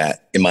told me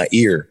that in my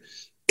ear,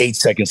 8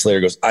 seconds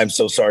later goes, I'm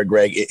so sorry,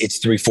 Greg. It's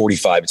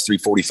 345. It's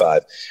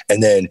 345.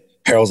 And then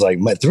Harold's like,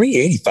 my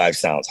 385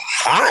 sounds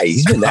high.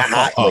 He's been that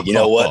high. I'm like, you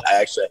know what?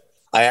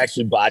 I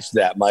actually botched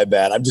that. My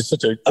bad. I'm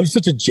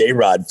such a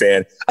J-Rod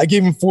fan. I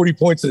gave him 40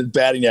 points in his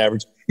batting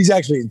average. He's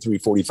actually in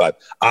 345.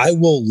 I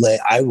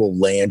will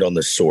land on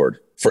the sword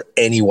for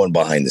anyone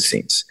behind the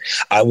scenes.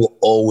 I will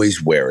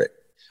always wear it.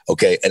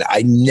 Okay. And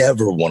I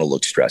never want to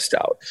look stressed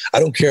out. I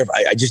don't care if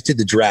I just did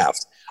the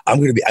draft. I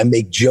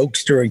make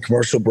jokes during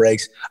commercial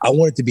breaks. I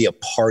want it to be a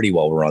party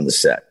while we're on the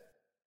set.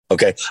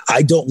 Okay.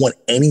 I don't want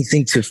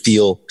anything to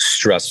feel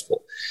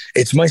stressful.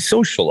 It's my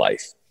social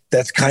life.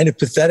 That's kind of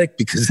pathetic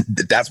because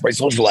that's my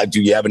social life.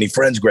 Do you have any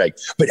friends, Greg?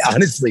 But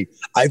honestly,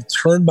 I've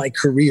turned my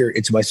career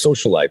into my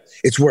social life.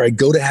 It's where I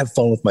go to have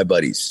fun with my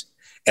buddies.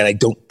 And I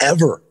don't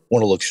ever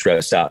want to look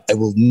stressed out. I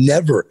will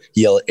never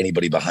yell at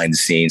anybody behind the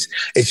scenes.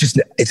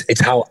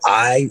 It's how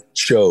I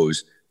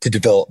chose to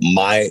develop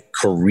my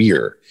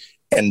career.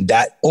 And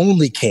that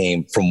only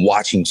came from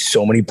watching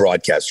so many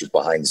broadcasters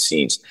behind the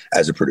scenes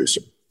as a producer.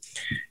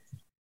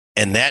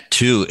 And that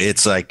too,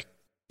 it's like,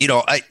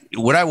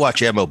 when I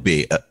watch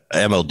MLB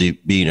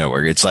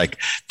Network, it's like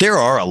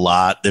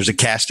there's a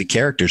cast of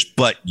characters,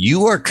 but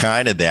you are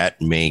kind of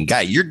that main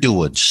guy. You're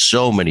doing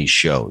so many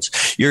shows.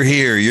 You're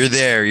here, you're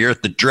there, you're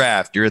at the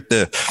draft, you're at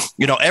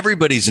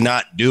everybody's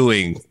not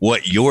doing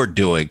what you're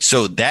doing.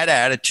 So that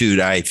attitude,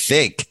 I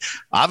think,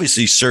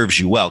 obviously serves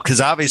you well. Because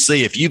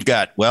obviously, if you've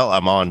got,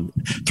 I'm on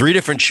 3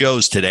 different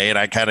shows today and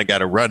I kind of got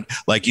to run,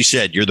 like you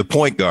said, you're the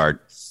point guard.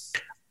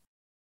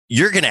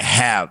 You're going to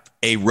have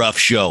a rough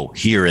show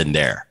here and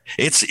there.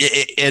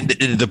 And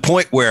the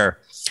point where,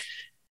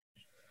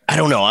 I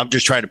don't know, I'm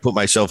just trying to put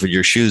myself in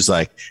your shoes.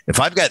 Like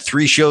if I've got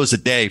 3 shows a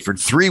day for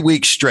 3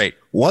 weeks straight,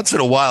 once in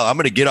a while, I'm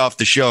going to get off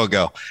the show and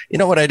go, you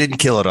know what? I didn't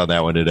kill it on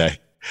that one today.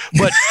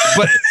 But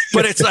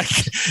it's like,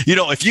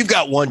 if you've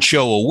got 1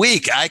 show a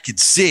week, I could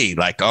see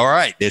like, all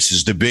right, this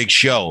is the big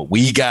show.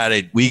 We got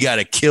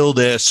to kill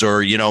this,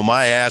 or,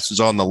 my ass is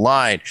on the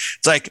line.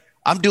 It's like,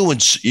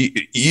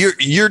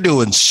 you're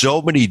doing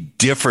so many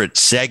different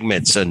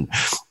segments and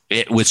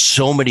with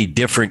so many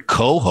different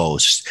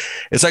co-hosts.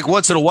 It's like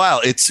once in a while,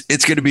 it's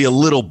going to be a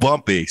little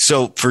bumpy.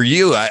 So for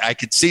you, I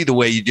could see the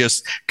way you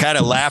just kind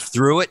of laugh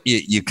through it.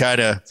 You kind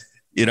of,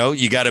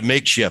 you got a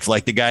makeshift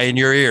like the guy in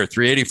your ear,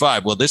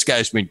 385. Well, this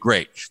guy's been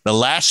great. The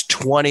last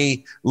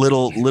 20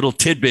 little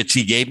tidbits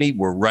he gave me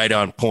were right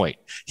on point.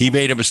 He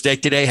made a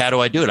mistake today. How do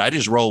I do it? I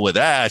just roll with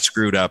I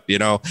screwed up.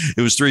 It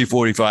was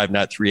 345,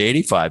 not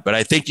 385. But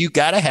I think you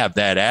got to have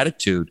that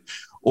attitude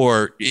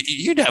or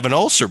you'd have an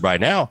ulcer by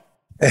now.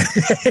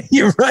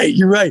 You're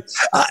right.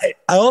 I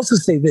also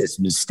say this,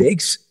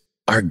 mistakes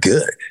are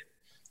good.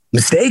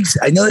 Mistakes,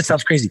 I know that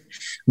sounds crazy.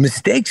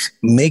 Mistakes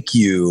make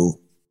you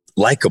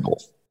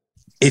likable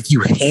if you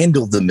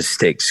handle the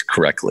mistakes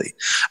correctly.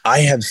 I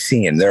have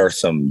seen, there are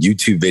some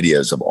YouTube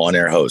videos of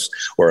on-air hosts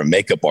where a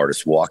makeup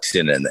artist walks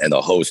in and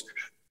the host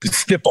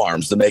stiff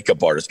arms the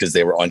makeup artist because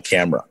they were on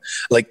camera.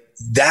 Like,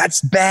 that's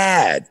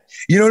bad.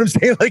 You know what I'm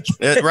saying? Like,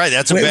 right.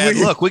 That's a bad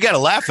look. We got to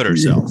laugh at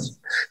ourselves.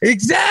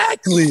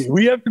 Exactly.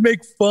 We have to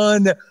make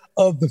fun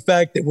of the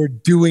fact that we're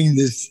doing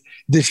this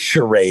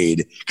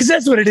charade, because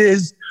that's what it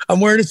is. I'm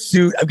wearing a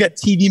suit. I've got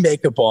TV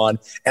makeup on,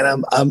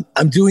 and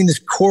I'm doing this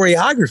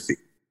choreography.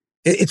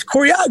 It's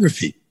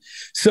choreography.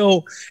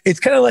 So it's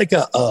kind of like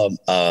like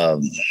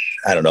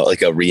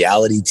a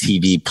reality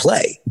TV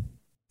play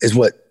is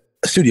what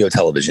a studio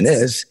television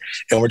is.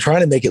 And we're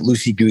trying to make it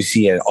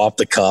loosey-goosey and off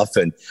the cuff.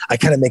 And I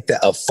kind of make that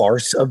a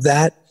farce of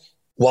that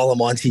while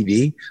I'm on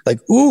TV. Like,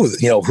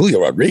 Julio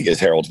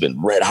Rodriguez, Harold's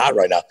been red hot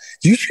right now.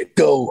 You should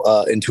go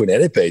into an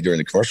edit bay during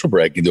the commercial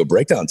break and do a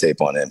breakdown tape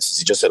on him since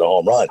he just hit a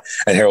home run.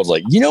 And Harold's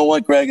like, you know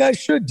what, Greg, I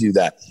should do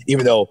that.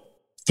 Even though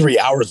 3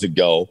 hours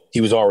ago, he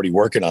was already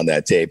working on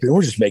that tape. And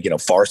we're just making a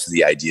farce of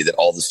the idea that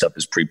all this stuff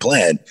is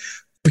pre-planned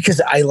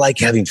because I like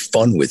having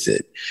fun with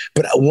it.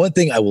 But one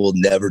thing I will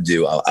never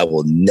do, I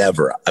will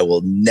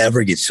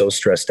never get so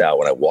stressed out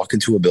when I walk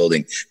into a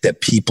building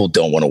that people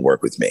don't want to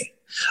work with me.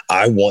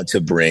 I want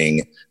to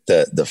bring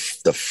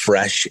the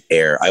fresh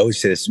air. I always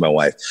say this to my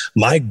wife.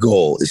 My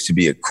goal is to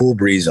be a cool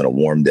breeze on a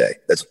warm day.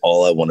 That's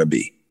all I want to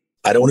be.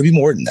 I don't want to be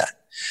more than that.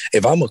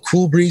 If I'm a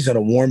cool breeze on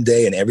a warm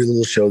day in every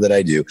little show that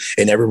I do,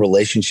 in every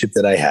relationship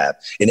that I have,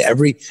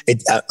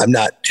 I'm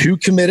not too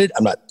committed.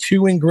 I'm not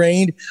too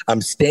ingrained.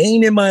 I'm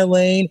staying in my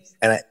lane.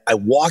 And I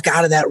walk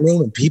out of that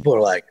room and people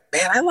are like,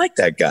 man, I like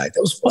that guy.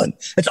 That was fun.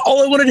 That's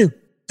all I want to do.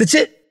 That's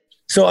it.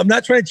 So I'm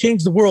not trying to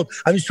change the world.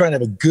 I'm just trying to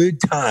have a good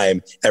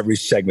time every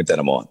segment that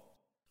I'm on.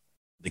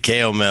 The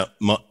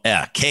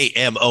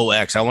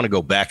KMOX. I want to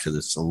go back to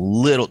this a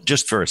little,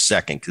 just for a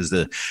second, because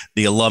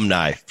the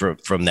alumni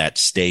from that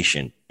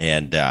station.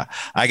 And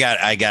I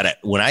got it.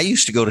 When I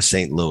used to go to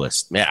St.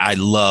 Louis, man, I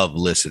love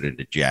listening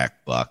to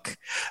Jack Buck.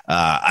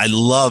 I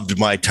loved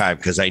my time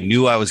because I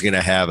knew I was going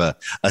to have a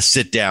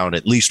sit down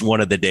at least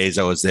one of the days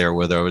I was there,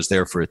 whether I was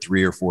there for a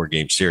 3 or 4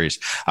 game series.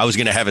 I was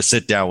going to have a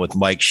sit down with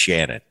Mike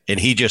Shannon,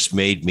 and he just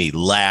made me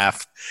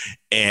laugh.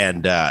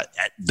 And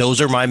those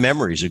are my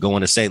memories of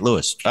going to St.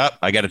 Louis.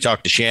 I got to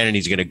talk to Shannon.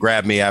 He's going to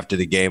grab me after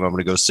the game. I'm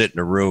going to go sit in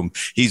a room.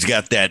 He's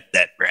got that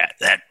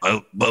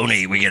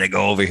Boone. We got to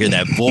go over here,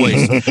 that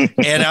voice.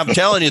 And I'm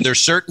telling you, there's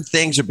certain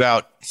things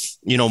about,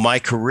 my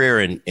career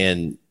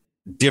in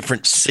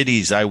different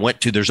cities I went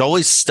to. There's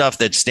always stuff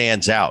that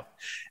stands out.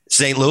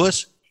 St.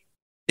 Louis,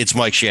 it's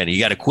Mike Shannon. You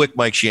got a quick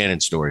Mike Shannon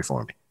story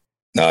for me?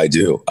 No, I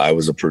do. I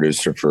was a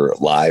producer for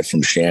Live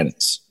from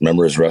Shannon's.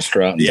 Remember his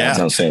restaurant in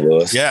downtown St.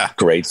 Louis? Yeah.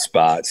 Great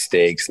spot,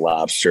 steaks,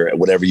 lobster,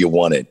 whatever you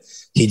wanted.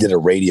 He did a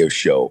radio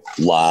show,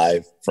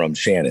 Live from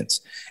Shannon's.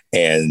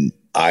 And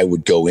I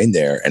would go in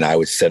there and I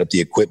would set up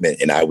the equipment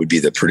and I would be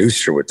the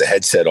producer with the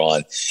headset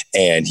on,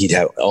 and he'd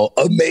have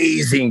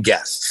amazing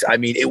guests. I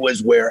mean, it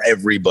was where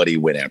everybody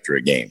went after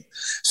a game.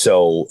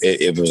 So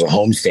if it was a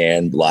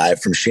homestand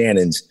Live from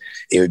Shannon's,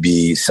 it would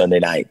be Sunday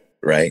night.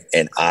 Right.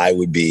 And I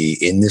would be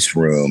in this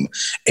room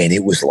and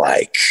it was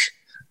like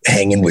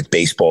hanging with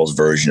baseball's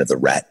version of the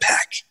Rat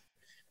Pack.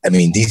 I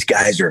mean, these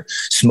guys are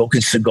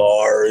smoking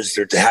cigars.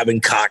 They're having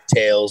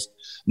cocktails.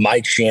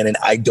 Mike Shannon,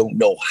 I don't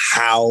know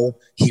how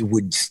he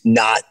would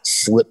not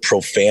slip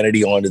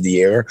profanity onto the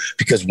air,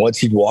 because once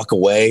he'd walk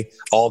away,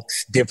 all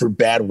different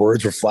bad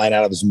words were flying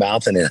out of his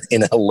mouth in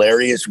a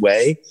hilarious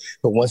way.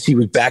 But once he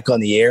was back on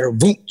the air,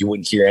 boom, you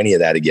wouldn't hear any of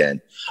that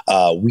again.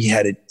 We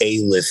had an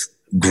A-list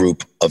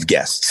group of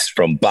guests,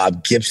 from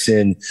Bob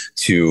Gibson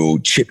to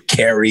Chip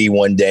Carey.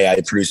 One day I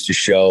produced a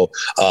show.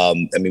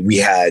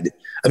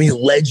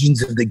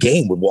 Legends of the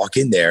game would walk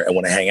in there and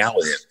want to hang out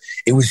with him.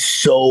 It was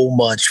so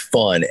much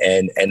fun.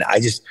 And I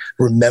just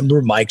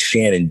remember Mike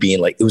Shannon being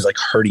like, it was like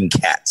herding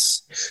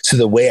cats. So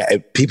the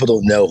way people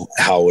don't know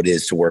how it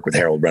is to work with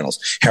Harold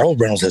Reynolds. Harold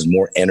Reynolds has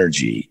more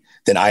energy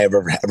than I have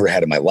ever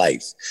had in my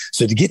life.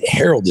 So to get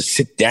Harold to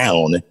sit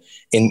down,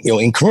 and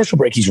in commercial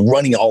break, he's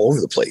running all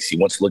over the place. He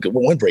wants to look at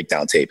one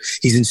breakdown tape.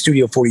 He's in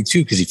Studio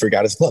 42 because he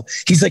forgot his glove.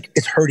 He's like,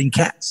 it's herding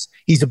cats.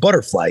 He's a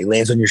butterfly. He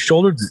lands on your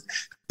shoulder.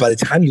 By the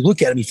time you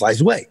look at him, he flies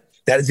away.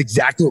 That is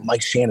exactly what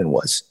Mike Shannon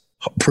was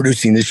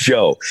producing this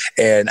show.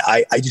 And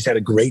I just had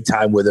a great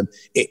time with him.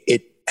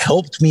 It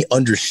helped me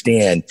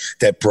understand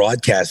that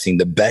broadcasting,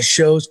 the best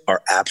shows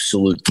are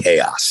absolute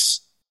chaos.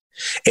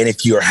 And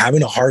if you're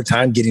having a hard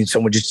time getting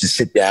someone just to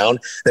sit down,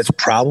 that's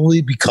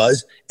probably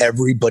because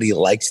everybody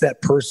likes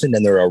that person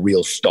and they're a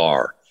real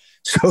star.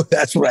 So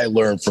that's what I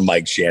learned from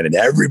Mike Shannon.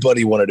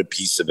 Everybody wanted a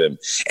piece of him.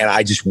 And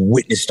I just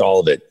witnessed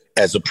all of it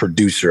as a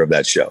producer of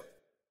that show.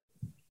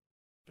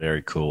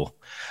 Very cool.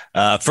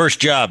 First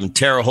job in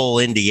Terre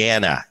Haute,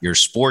 Indiana, your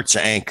sports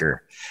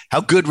anchor.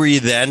 How good were you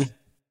then?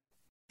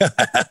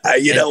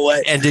 You know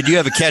what? And did you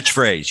have a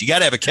catchphrase? You got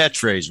to have a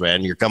catchphrase,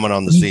 man. You're coming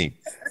on the scene.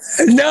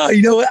 No,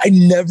 you know what? I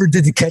never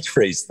did the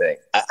catchphrase thing.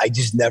 I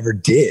just never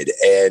did.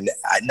 And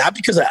not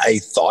because I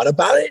thought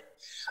about it.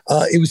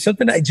 It was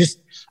something I just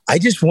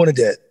wanted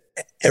to,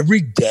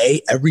 every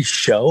day, every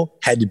show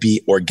had to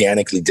be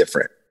organically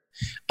different.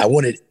 I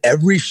wanted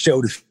every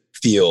show to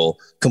feel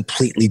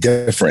completely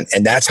different.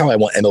 And that's how I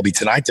want MLB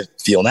Tonight to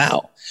feel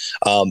now.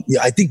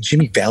 I think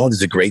Jimmy Fallon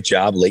does a great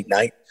job late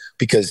night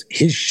because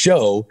his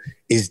show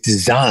is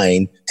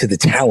designed to the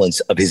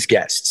talents of his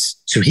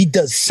guests. So he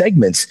does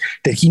segments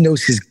that he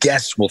knows his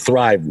guests will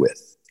thrive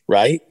with,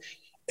 right?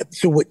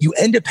 So what you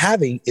end up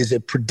having is a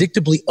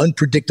predictably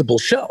unpredictable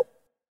show,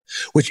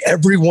 which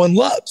everyone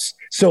loves.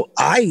 So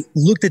I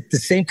looked at the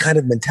same kind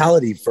of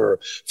mentality for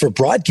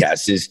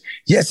broadcasts is,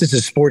 yes, it's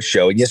a sports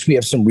show. And yes, we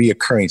have some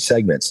reoccurring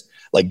segments.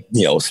 Like,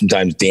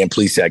 sometimes Dan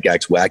Plesac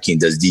acts wacky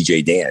and does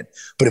DJ Dan.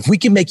 But if we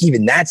can make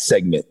even that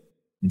segment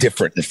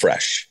different and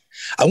fresh,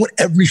 I want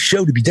every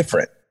show to be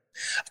different.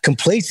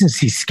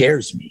 Complacency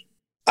scares me.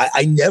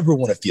 I never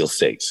want to feel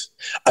safe.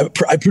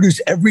 I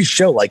produce every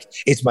show like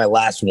it's my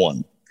last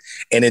one.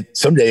 And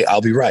someday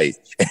I'll be right.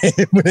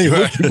 when they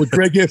look at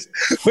Greg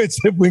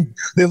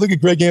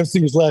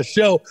Amsinger's last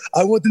show,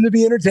 I want them to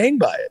be entertained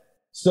by it.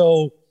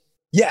 So,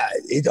 yeah,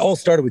 it all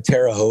started with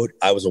Terre Haute.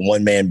 I was a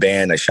one-man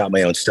band. I shot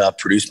my own stuff,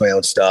 produced my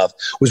own stuff,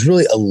 was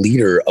really a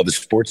leader of a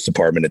sports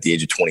department at the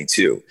age of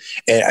 22.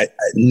 And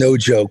no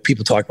joke,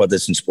 people talk about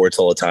this in sports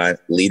all the time.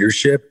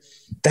 Leadership,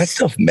 that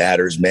stuff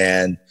matters,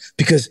 man.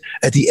 Because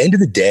at the end of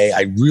the day,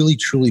 I really,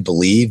 truly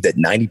believe that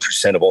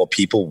 90% of all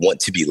people want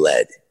to be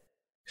led.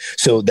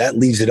 So that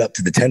leaves it up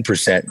to the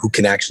 10% who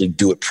can actually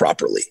do it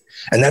properly.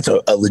 And that's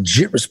a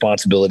legit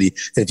responsibility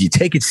that if you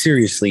take it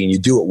seriously and you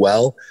do it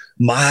well,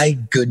 my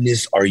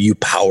goodness, are you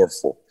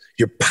powerful?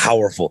 You're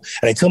powerful.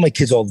 And I tell my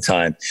kids all the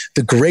time,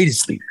 the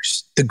greatest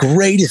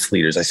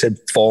leaders, I said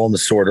fall on the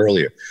sword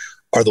earlier,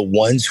 are the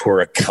ones who are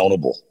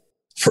accountable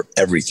for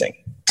everything.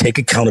 Take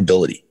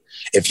accountability.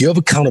 If you have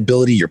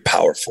accountability, you're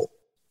powerful.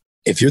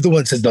 If you're the one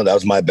that says, no, that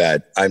was my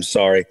bad, I'm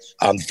sorry,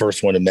 I'm the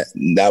first one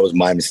that was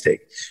my mistake.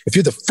 If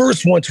you're the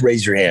first one to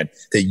raise your hand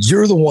that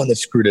you're the one that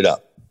screwed it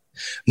up,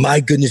 my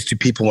goodness, do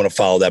people want to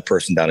follow that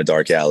person down a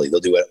dark alley?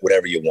 They'll do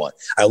whatever you want.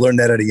 I learned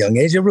that at a young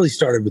age. It really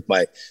started with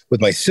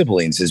my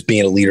siblings as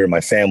being a leader in my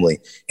family.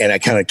 And I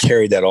kind of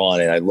carried that on.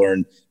 And I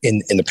learned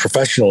in the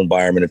professional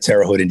environment of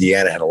Terre Haute,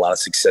 Indiana, had a lot of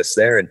success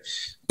there. And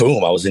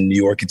boom, I was in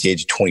New York at the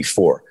age of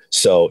 24.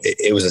 So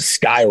it was a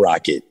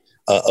skyrocket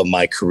of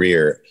my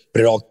career,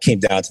 but it all came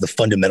down to the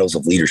fundamentals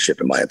of leadership,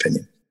 in my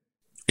opinion.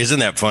 Isn't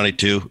that funny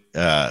too?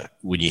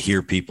 When you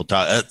hear people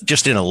talk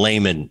just in a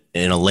layman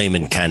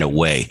kind of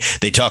way,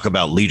 they talk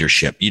about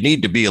leadership. You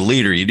need to be a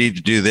leader. You need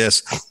to do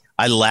this.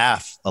 I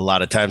laugh a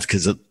lot of times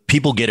because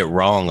people get it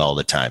wrong all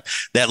the time.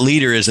 That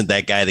leader isn't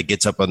that guy that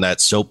gets up on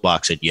that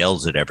soapbox and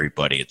yells at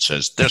everybody. It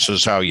says, this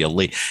is how you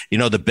lead. You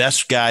know, the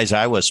best guys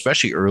I was,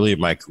 especially early in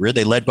my career,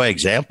 they led by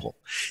example.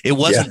 It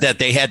wasn't that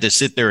they had to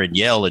sit there and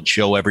yell and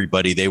show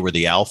everybody they were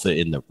the alpha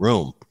in the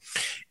room.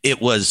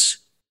 It was,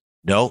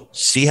 no,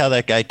 see how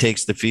that guy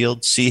takes the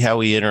field. See how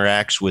he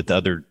interacts with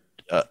other,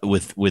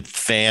 with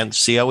fans.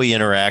 See how he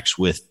interacts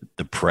with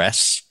the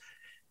press.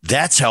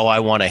 That's how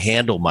I want to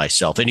handle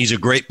myself. And he's a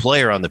great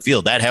player on the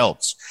field. That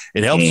helps.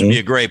 It helps to be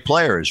a great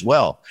player as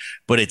well.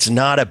 But it's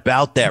not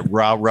about that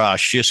rah-rah,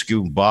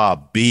 shiskoon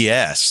bob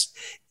BS.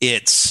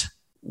 It's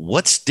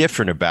what's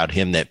different about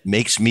him that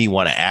makes me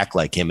want to act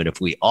like him. And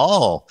if we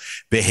all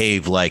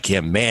behave like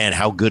him, man,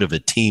 how good of a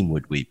team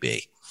would we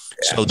be?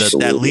 So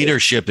that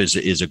leadership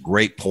is a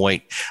great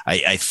point.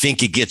 I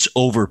think it gets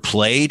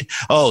overplayed.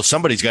 Oh,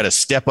 somebody's got to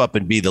step up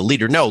and be the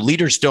leader. No,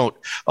 leaders don't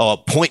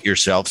point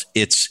yourselves.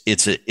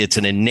 It's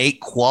an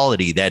innate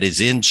quality that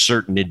is in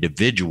certain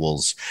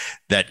individuals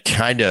that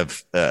kind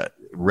of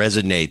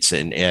resonates.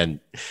 And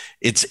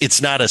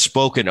it's not a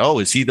spoken, oh,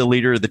 is he the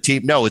leader of the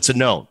team? No, it's a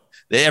known.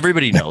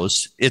 Everybody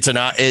knows. It's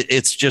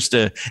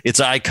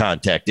eye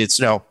contact. It's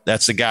no,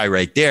 that's the guy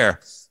right there.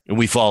 And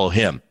we follow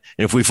him.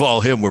 And if we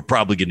follow him, we're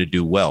probably going to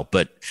do well.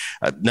 But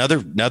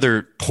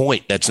another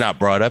point that's not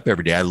brought up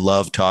every day. I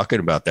love talking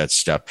about that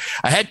stuff.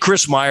 I had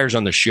Chris Myers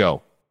on the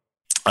show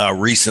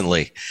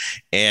recently,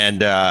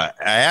 and I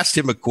asked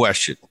him a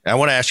question. I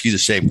want to ask you the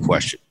same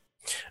question.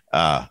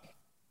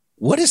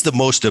 What is the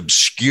most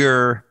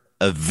obscure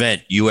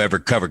event you ever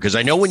covered? Because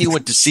I know when you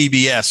went to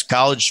CBS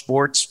college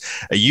sports,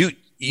 you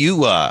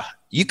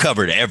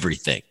covered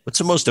everything. What's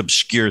the most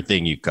obscure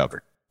thing you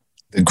covered?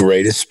 The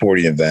greatest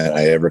sporting event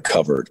I ever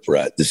covered,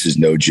 Brett, this is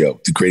no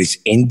joke. The greatest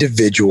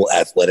individual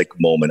athletic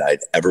moment I'd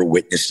ever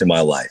witnessed in my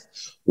life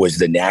was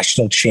the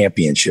national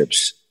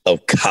championships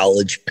of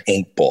college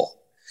paintball.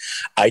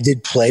 I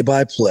did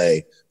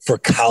play-by-play for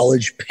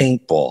college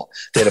paintball.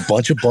 They had a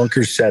bunch of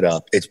bunkers set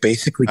up. It's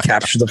basically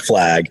capture the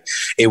flag.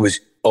 It was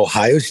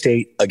Ohio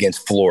State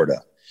against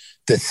Florida.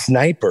 The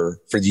sniper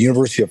for the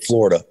University of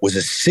Florida was a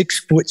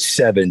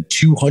 6'7",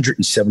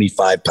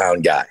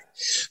 275-pound guy,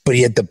 but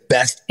he had the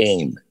best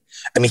aim.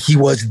 I mean, he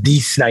was the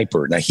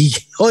sniper. Now, he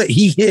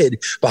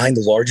hid behind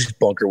the largest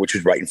bunker, which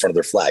was right in front of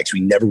their flag. So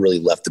he never really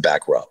left the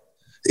back row.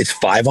 It's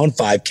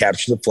 5-on-5,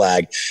 capture the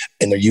flag,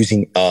 and they're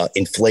using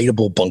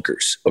inflatable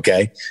bunkers,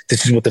 okay?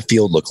 This is what the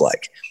field looked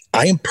like.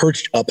 I am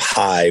perched up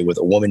high with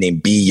a woman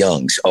named B.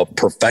 Youngs, a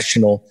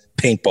professional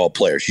paintball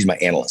player. She's my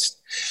analyst.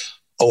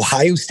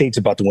 Ohio State's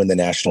about to win the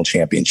national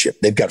championship.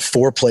 They've got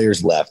 4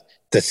 players left.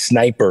 The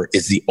sniper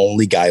is the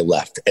only guy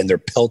left, and they're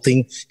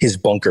pelting his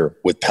bunker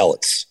with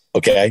pellets,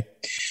 okay?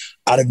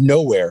 Out of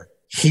nowhere,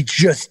 he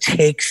just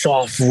takes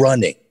off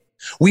running.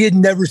 We had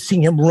never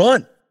seen him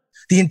run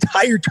the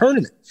entire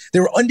tournament. They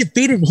were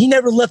undefeated, and he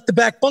never left the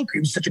back bunker. He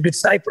was such a good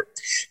sniper.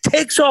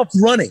 Takes off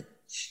running.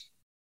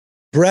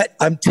 Brett,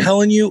 I'm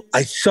telling you,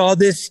 I saw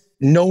this.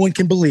 No one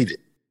can believe it.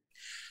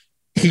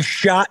 He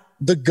shot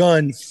the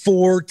gun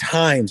 4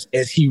 times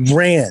as he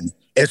ran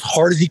as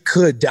hard as he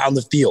could down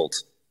the field.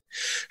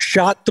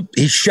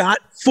 He shot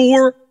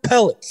 4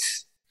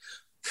 pellets,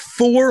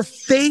 4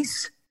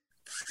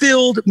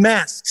 face-filled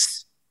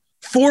masks.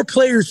 4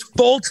 players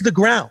fall to the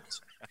ground.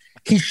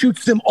 He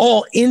shoots them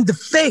all in the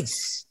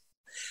face.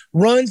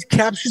 Runs,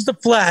 captures the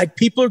flag.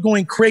 People are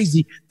going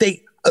crazy.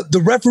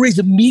 The referees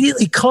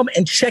immediately come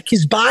and check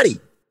his body.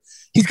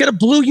 He's got a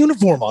blue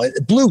uniform on,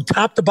 blue,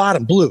 top to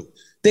bottom, blue.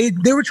 They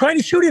were trying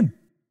to shoot him.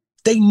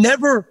 They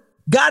never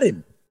got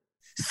him.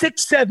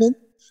 6'7",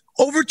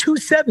 over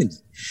 270.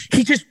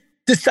 He just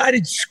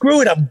decided, screw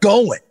it, I'm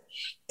going.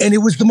 And it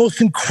was the most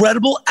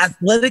incredible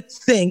athletic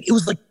thing. It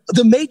was like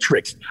the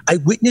Matrix. I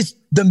witnessed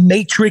the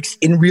Matrix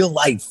in real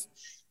life.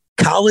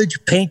 College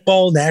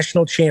paintball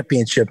national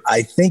championship.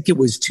 I think it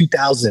was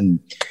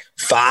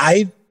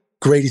 2005.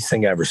 Greatest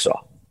thing I ever saw.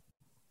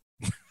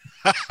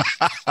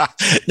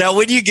 Now,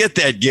 when you get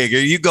that gig, are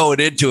you going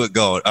into it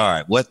going, all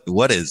right,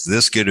 what is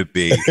this going to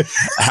be?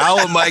 How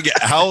am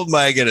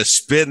I going to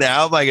spin that?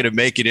 How am I going to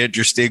make it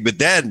interesting? But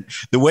then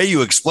the way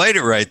you explain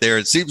it right there,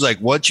 it seems like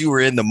once you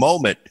were in the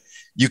moment,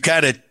 you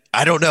kind of,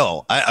 I don't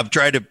know. I'm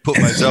trying to put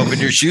myself in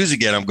your shoes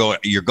again.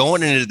 You're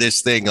going into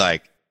this thing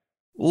like,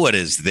 what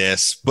is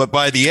this? But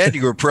by the end,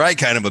 you were probably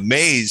kind of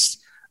amazed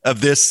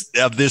of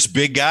this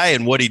big guy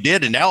and what he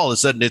did. And now all of a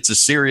sudden it's a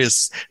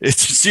serious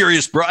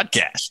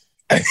broadcast.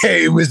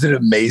 It was an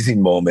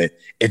amazing moment.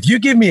 If you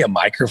give me a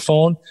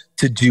microphone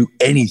to do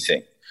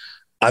anything,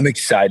 I'm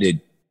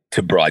excited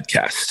to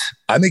broadcast.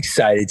 I'm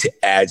excited to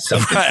add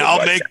something. Right,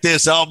 I'll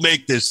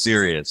make this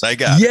serious. I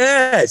got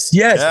Yes.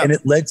 Yeah. And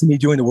it led to me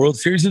doing the World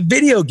Series of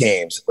video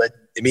games. It led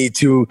me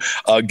to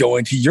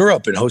going to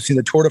Europe and hosting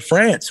the Tour de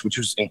France, which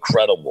was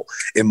incredible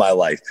in my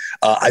life.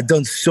 I've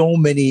done so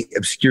many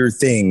obscure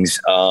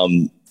things,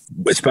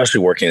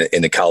 especially working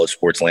in the college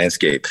sports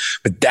landscape.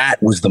 But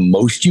that was the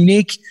most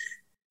unique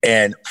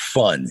and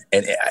fun.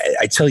 And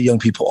I tell young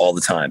people all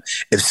the time,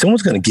 if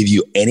someone's going to give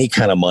you any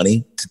kind of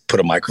money to put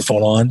a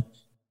microphone on,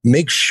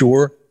 make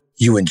sure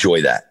you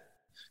enjoy that.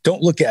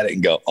 Don't look at it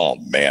and go, oh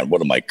man,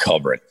 what am I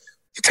covering?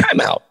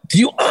 Time out. Do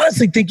you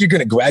honestly think you're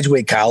going to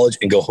graduate college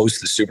and go host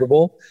the Super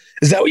Bowl?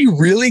 Is that what you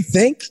really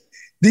think?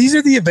 These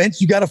are the events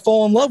you got to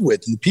fall in love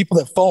with. And the people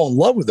that fall in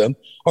love with them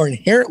are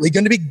inherently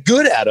going to be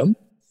good at them.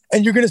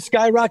 And you're going to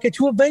skyrocket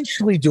to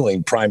eventually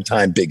doing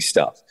primetime big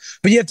stuff.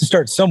 But you have to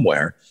start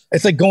somewhere.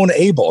 It's like going to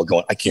A-ball,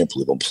 going, I can't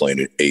believe I'm playing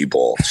at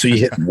A-ball. So you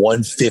hit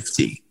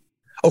 150.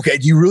 Okay,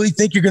 do you really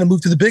think you're going to move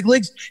to the big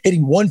leagues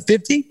hitting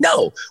 150?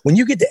 No. When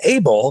you get to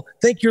A-ball,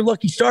 thank your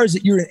lucky stars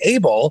that you're in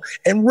A-ball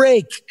and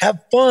rake, have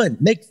fun,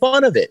 make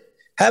fun of it,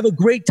 have a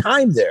great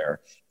time there.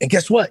 And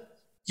guess what?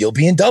 You'll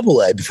be in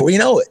AA before you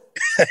know it.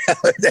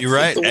 You're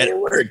right. The way it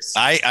works.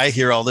 I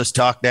hear all this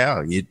talk now.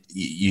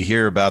 You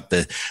hear about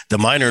the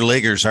minor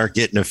leaguers aren't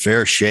getting a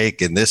fair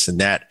shake and this and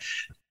that.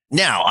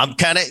 Now I'm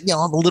kind of,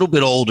 I'm a little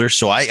bit older,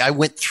 so I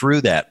went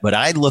through that, but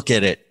I look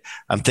at it,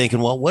 I'm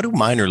thinking, well, what do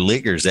minor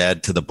leaguers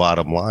add to the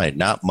bottom line?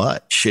 Not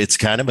much. It's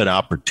kind of an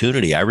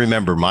opportunity. I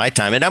remember my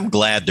time, and I'm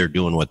glad they're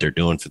doing what they're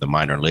doing for the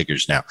minor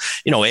leaguers now.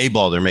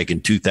 A-ball, they're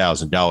making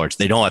 $2,000.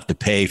 They don't have to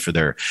pay for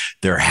their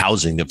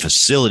housing. The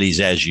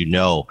facilities, as you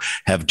know,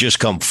 have just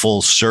come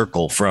full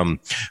circle from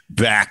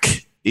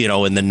back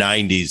in the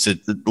 90s,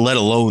 let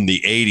alone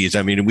the 80s.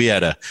 I mean, we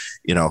had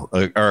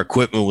our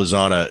equipment was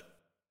on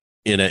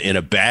in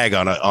a bag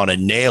on a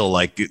nail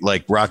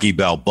like Rocky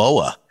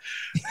Balboa.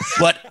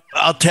 But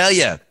I'll tell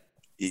you,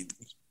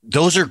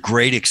 those are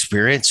great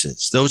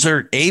experiences. Those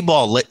are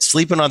A-ball,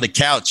 sleeping on the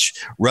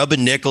couch,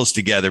 rubbing nickels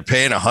together,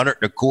 paying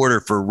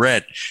 $125 for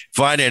rent,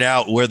 finding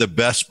out where the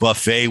best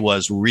buffet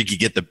was, where we could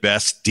get the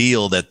best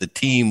deal that the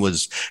team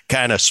was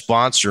kind of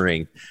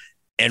sponsoring,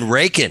 and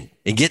raking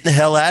and getting the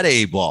hell out of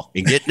A-ball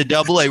and getting to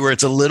AA where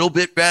it's a little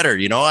bit better.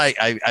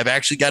 I've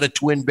actually got a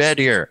twin bed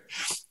here.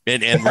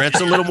 And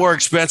rent's a little more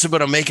expensive,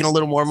 but I'm making a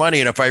little more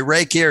money. And if I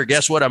rake here,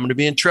 guess what? I'm going to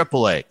be in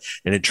AAA.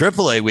 And in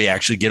AAA, we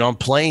actually get on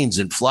planes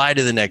and fly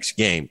to the next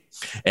game.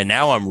 And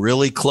now I'm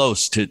really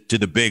close to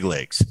the big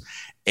leagues.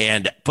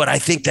 But I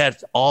think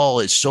that all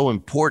is so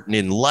important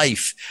in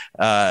life.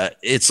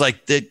 It's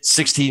like the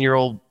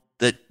 16-year-old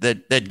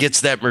that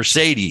gets that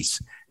Mercedes.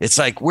 It's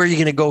like, where are you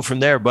going to go from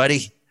there,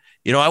 buddy?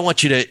 I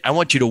want you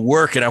to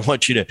work, and I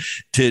want you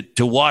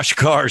to wash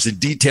cars and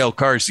detail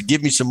cars to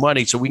give me some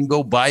money so we can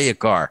go buy a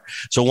car.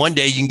 So one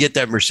day you can get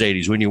that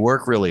Mercedes when you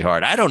work really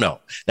hard. I don't know.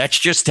 That's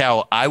just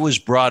how I was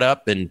brought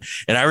up. And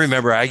I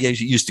remember I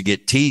used to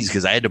get teased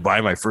because I had to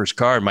buy my first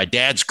car. And my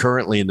dad's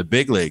currently in the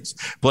big leagues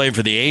playing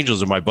for the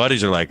Angels. And my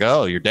buddies are like,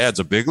 oh, your dad's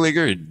a big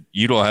leaguer and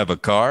you don't have a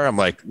car? I'm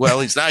like, well,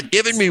 he's not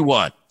giving me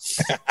one.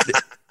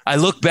 I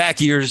look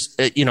back years,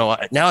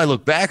 now I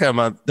look back,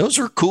 those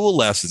were cool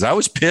lessons. I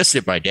was pissed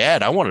at my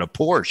dad. I wanted a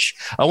Porsche.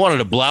 I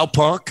wanted a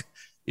Blaupunk.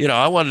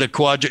 I wanted a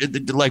quadra,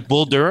 like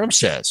Bull Durham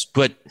says.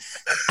 But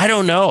I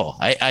don't know.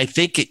 I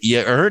think you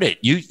earned it.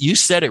 You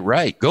said it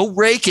right. Go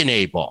rake in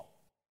A-ball.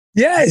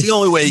 Yes. That's the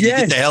only way you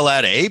get the hell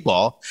out of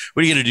A-ball.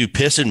 What are you going to do,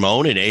 piss and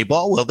moan in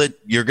A-ball? Well, then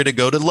you're going to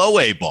go to low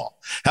A-ball.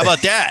 How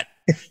about that?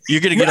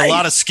 You're going to get a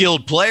lot of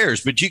skilled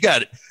players, but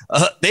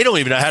they don't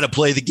even know how to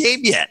play the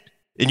game yet.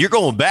 And you're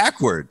going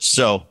backwards.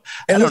 So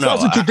I don't know.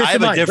 I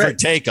have a different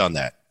take on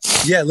that.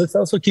 Yeah. Let's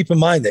also keep in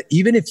mind that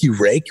even if you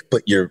rake,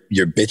 but you're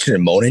bitching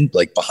and moaning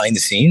like behind the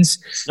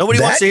scenes, nobody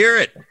wants to hear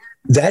it.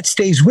 That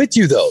stays with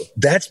you though.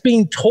 That's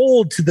being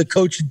told to the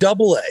coach at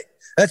AA.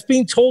 That's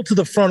being told to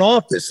the front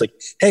office. Like,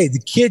 hey, the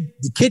kid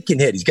can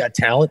hit. He's got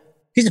talent.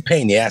 He's a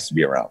pain in the ass to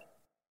be around.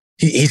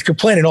 He's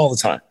complaining all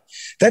the time.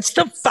 That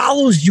stuff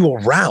follows you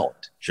around.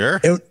 Sure.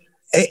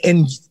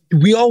 And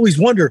we always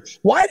wonder,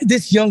 why did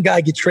this young guy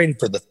get traded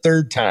for the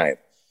third time?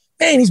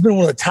 Man, he's been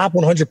one of the top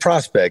 100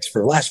 prospects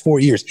for the last 4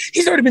 years.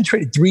 He's already been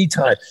traded 3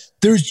 times.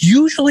 There's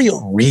usually a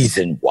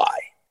reason why.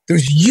 I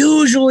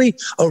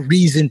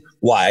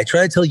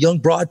try to tell young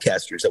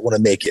broadcasters that want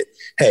to make it,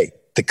 hey,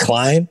 the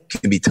climb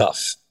can be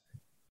tough.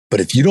 But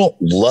if you don't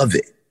love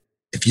it,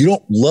 if you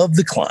don't love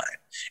the climb,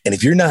 and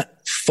if you're not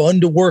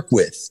fun to work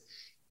with,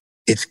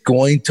 it's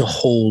going to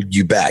hold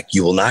you back.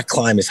 You will not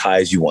climb as high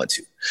as you want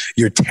to.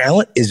 Your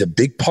talent is a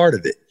big part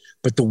of it,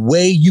 but the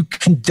way you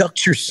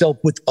conduct yourself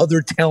with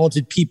other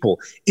talented people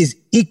is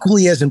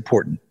equally as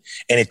important.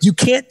 And if you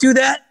can't do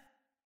that,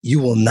 you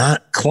will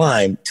not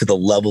climb to the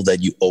level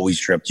that you always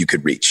dreamt you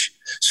could reach.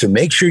 So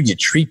make sure you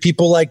treat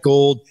people like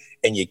gold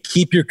and you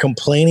keep your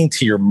complaining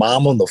to your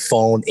mom on the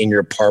phone in your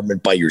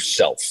apartment by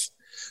yourself.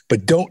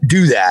 But don't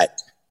do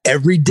that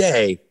every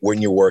day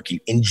when you're working.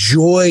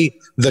 Enjoy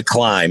the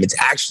climb. It's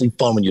actually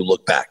fun when you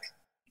look back.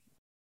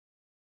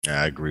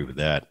 I agree with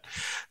that.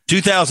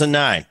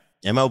 2009,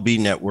 MLB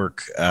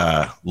Network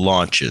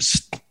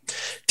launches.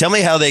 Tell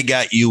me how they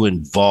got you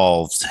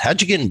involved.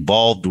 How'd you get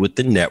involved with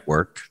the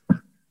network?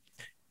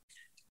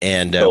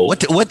 And what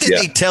did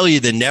they tell you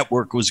the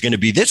network was going to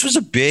be? This was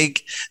a big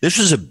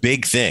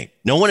thing.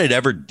 No one had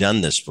ever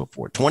done this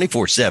before.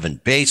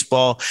 24/7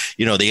 baseball.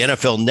 You know, the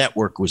NFL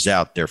Network was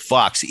out there.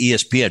 Fox,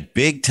 ESPN,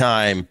 big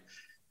time,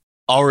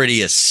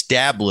 already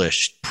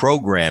established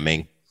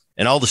programming.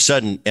 And all of a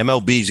sudden,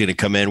 MLB is going to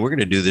come in. We're going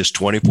to do this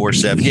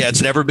 24/7. Yeah,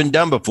 it's never been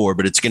done before,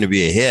 but it's going to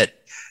be a hit.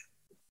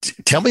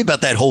 Tell me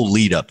about that whole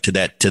lead up to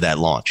that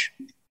launch.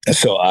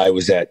 So I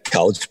was at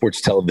College Sports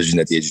Television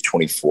at the age of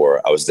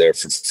 24. I was there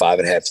for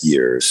 5.5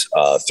 years.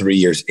 3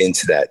 years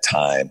into that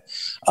time,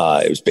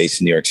 it was based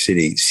in New York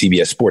City.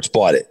 CBS Sports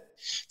bought it.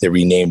 They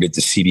renamed it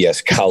the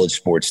CBS College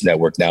Sports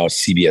Network. Now it's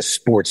CBS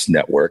Sports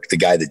Network. The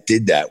guy that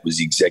did that was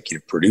the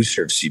executive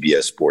producer of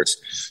CBS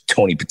Sports,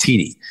 Tony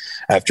Petitti.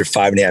 After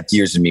 5.5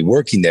 years of me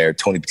working there,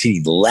 Tony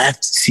Petitti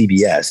left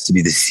CBS to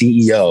be the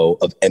CEO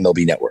of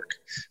MLB Network.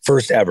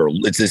 First ever.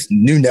 It's this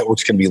new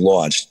network's going to be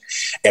launched.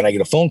 And I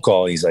get a phone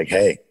call and he's like,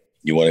 hey,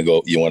 you want to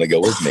go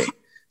with me?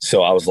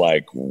 So I was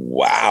like,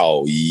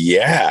 wow,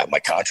 yeah, my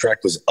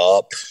contract was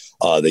up.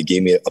 They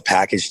gave me a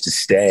package to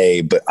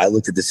stay, but I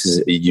looked at this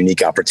as a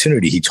unique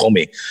opportunity. He told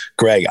me,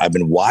 Greg, I've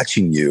been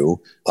watching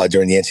you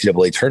during the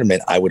NCAA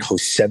tournament. I would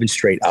host 7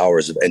 straight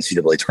hours of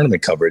NCAA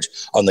tournament coverage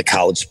on the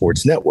College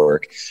Sports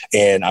Network.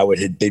 And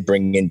they'd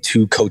bring in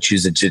 2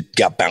 coaches that just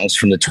got bounced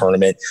from the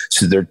tournament.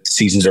 So their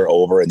seasons are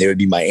over and they would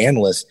be my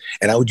analysts.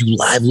 And I would do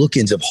live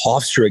look-ins of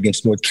Hofstra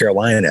against North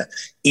Carolina,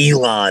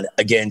 Elon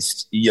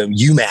against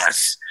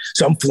UMass.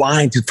 So I'm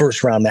flying to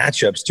first round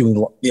matchups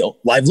doing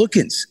live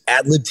look-ins,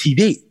 ad-lib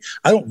TV.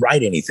 I don't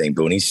write anything,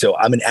 Boone, so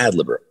I'm an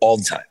ad-libber all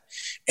the time.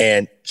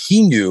 And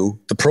he knew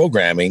the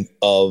programming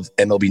of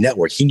MLB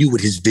Network. He knew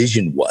what his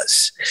vision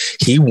was.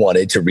 He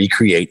wanted to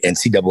recreate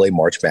NCAA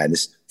March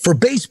Madness for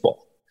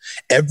baseball.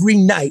 Every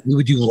night we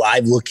would do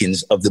live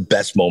look-ins of the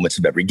best moments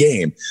of every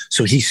game.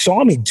 So he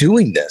saw me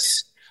doing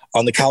this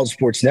on the College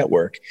Sports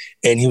Network.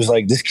 And he was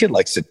like, this kid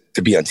likes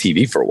to be on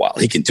TV for a while.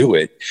 He can do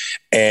it.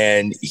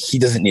 And he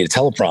doesn't need a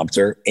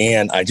teleprompter.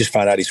 And I just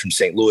found out he's from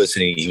St. Louis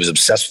and he was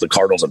obsessed with the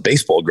Cardinals and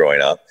baseball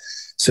growing up.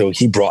 So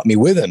he brought me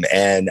with him.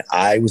 And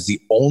I was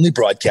the only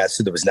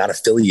broadcaster that was not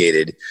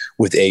affiliated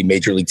with a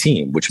major league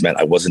team, which meant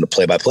I wasn't a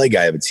play-by-play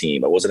guy of a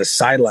team. I wasn't a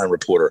sideline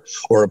reporter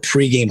or a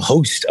pregame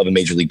host of a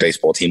major league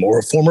baseball team or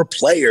a former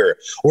player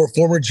or a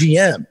former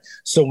GM.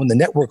 So when the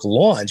network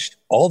launched,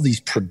 all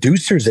these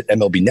producers at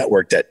MLB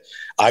Network that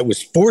I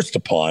was forced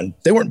upon,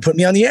 they weren't putting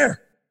me on the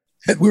air.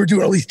 We were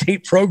doing all these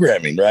tape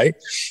programming, right?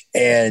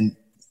 And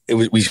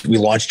we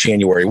launched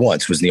January 1,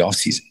 so it was in the off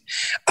season.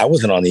 I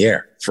wasn't on the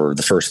air for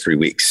the first 3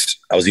 weeks.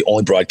 I was the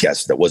only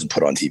broadcaster that wasn't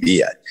put on TV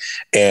yet.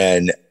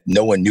 And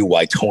no one knew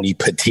why Tony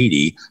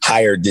Petitti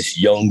hired this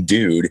young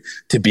dude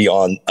to be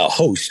on a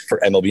host for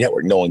MLB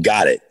Network. No one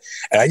got it.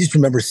 And I just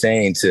remember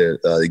saying to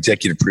the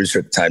executive producer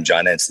at the time,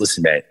 John Entz,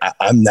 listen, man,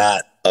 I'm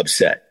not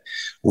upset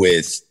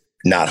with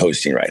not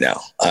hosting right now.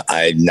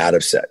 I'm not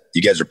upset.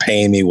 You guys are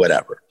paying me,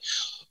 whatever.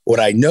 What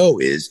I know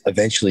is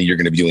eventually you're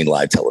going to be doing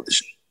live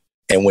television.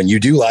 And when you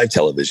do live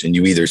television,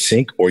 you either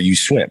sink or you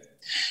swim.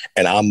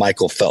 And I'm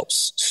Michael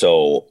Phelps.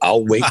 So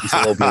I'll wait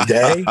until opening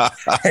day.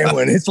 And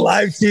when it's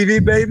live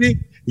TV, baby,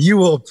 you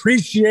will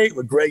appreciate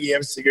what Greg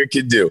Amsinger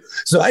can do.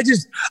 So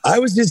I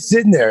was just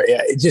sitting there,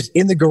 just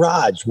in the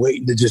garage,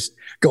 waiting to just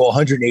go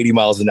 180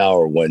 miles an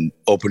hour when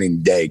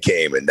opening day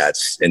came. And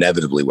that's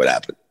inevitably what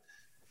happened.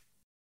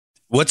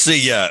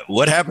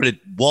 What happened at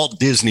Walt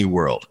Disney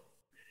World?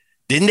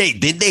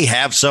 Didn't they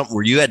have something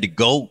where you had to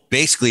go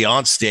basically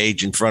on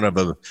stage in front of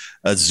a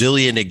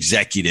zillion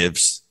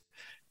executives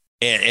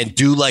and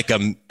do like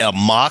a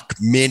mock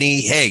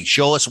mini? Hey,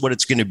 show us what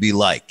it's going to be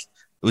like.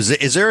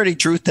 Is there any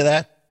truth to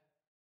that?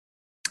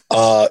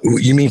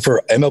 You mean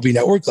for MLB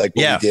Network? Like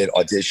when we did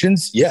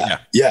auditions?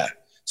 Yeah.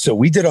 So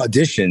we did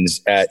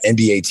auditions at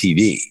NBA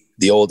TV,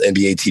 the old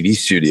NBA TV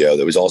studio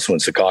that was also in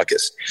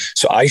Secaucus.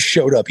 So I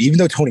showed up, even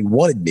though Tony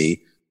wanted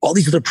me. All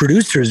these other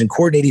producers and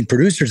coordinating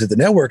producers at the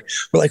network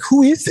were like,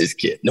 who is this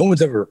kid? No one's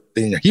ever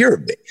been here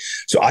of me.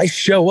 So I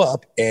show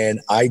up and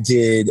I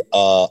did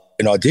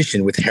an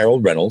audition with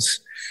Harold Reynolds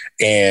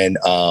and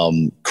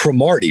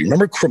Cromartie.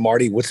 Remember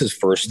Cromartie? What's his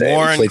first name?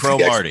 Warren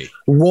Cromartie.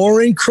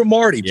 Warren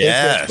Cromartie.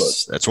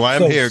 Yes, that's why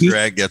I'm here,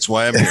 Greg. That's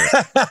why I'm here.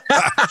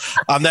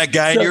 I'm that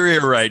guy in your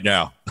ear right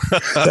now.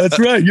 That's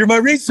right. You're my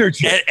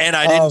researcher. And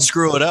I didn't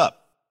screw it up.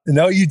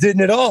 No, you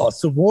didn't at all.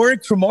 So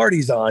Warwick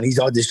Cromartie's on. He's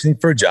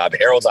auditioning for a job.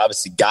 Harold's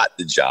obviously got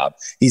the job.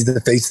 He's the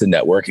face of the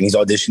network, and he's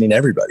auditioning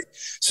everybody.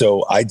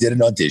 So I did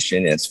an audition,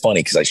 and it's funny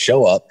because I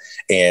show up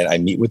and I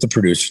meet with the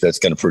producer that's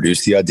going to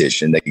produce the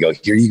audition. They go,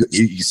 here you go.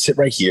 You sit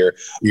right here.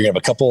 You're going to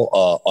have a couple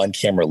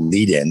on-camera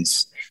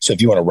lead-ins. So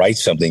if you want to write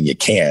something, you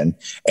can.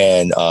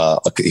 And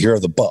here are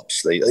the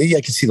bumps. I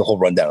can see the whole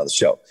rundown of the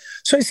show.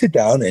 So I sit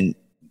down, and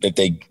if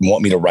they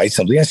want me to write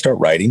something, I start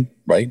writing,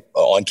 right?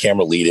 On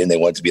camera lead in. They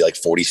want it to be like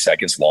 40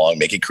 seconds long,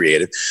 make it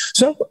creative.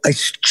 So I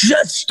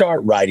just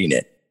start writing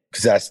it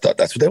because that's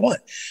what they want.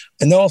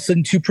 And then all of a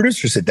sudden, two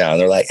producers sit down.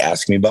 They're like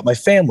asking me about my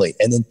family.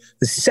 And then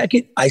the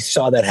second I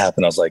saw that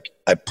happen, I was like,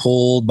 I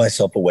pulled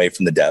myself away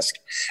from the desk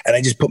and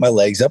I just put my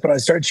legs up and I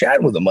started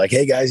chatting with them. Like,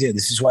 hey guys, yeah,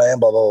 this is who I am,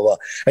 blah, blah, blah, blah.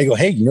 I go,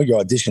 hey, your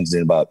audition's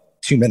in about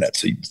 2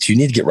 minutes. So do you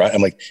need to get right?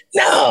 I'm like,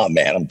 no,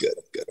 man, I'm good.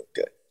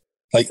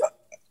 Like,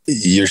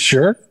 you're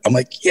sure? I'm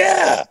like,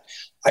 yeah.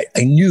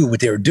 I knew what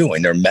they were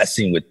doing. They're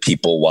messing with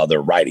people while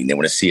they're writing. They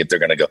want to see if they're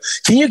going to go,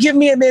 can you give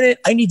me a minute?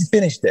 I need to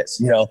finish this.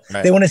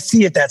 Right. They want to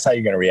see if that's how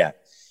you're going to react.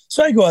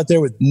 So I go out there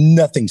with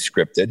nothing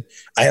scripted.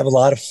 I have a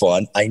lot of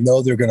fun. I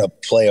know they're going to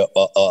play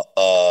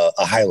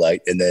a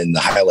highlight, and then the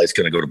highlight's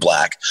going to go to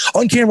black.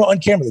 On camera,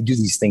 they do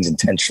these things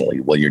intentionally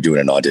while you're doing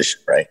an audition,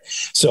 right?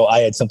 So I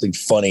had something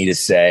funny to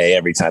say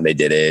every time they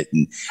did it,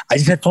 and I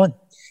just had fun.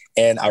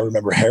 And I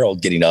remember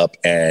Harold getting up,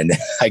 and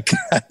I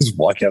was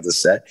walking out the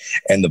set,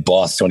 and the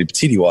boss, Tony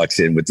Petiti, walks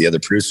in with the other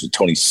producers.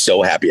 Tony's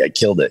so happy I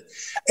killed it.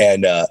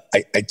 And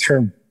I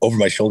turned over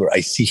my shoulder.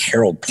 I see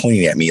Harold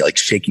pointing at me, like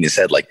shaking his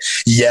head, like,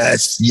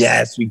 yes, we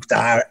have to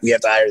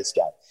hire this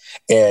guy.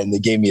 And they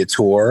gave me a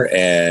tour,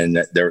 and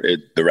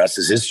the rest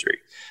is history.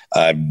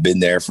 I've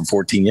been there for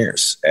 14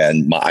 years,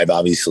 and I've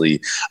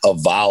obviously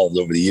evolved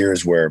over the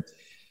years where,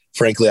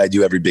 frankly, I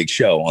do every big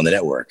show on the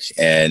network,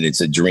 and it's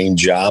a dream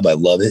job. I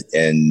love it,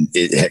 and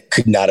it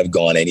could not have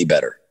gone any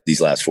better these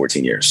last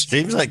 14 years.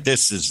 Seems like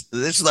this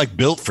is like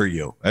built for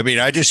you. I mean,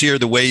 I just hear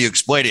the way you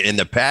explain it and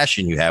the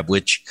passion you have,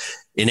 which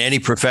in any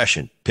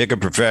profession, pick a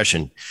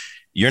profession,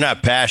 you're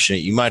not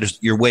passionate.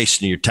 You're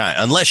wasting your time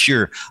unless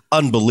you're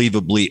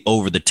unbelievably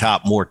over the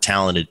top, more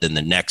talented than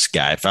the next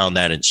guy. I found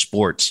that in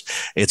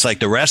sports. It's like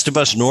the rest of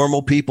us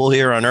normal people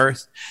here on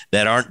earth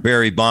that aren't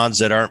Barry Bonds,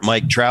 that aren't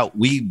Mike Trout.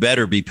 We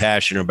better be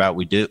passionate about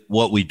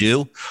what we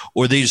do,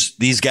 or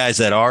these guys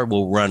that are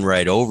will run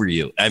right over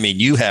you. I mean,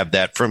 you have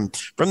that from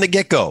the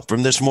get-go,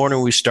 from this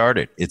morning we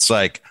started. It's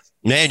like,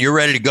 man, you're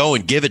ready to go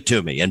and give it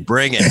to me and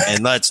bring it.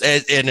 And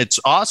and it's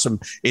awesome.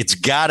 It's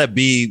gotta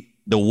be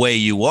the way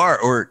you are,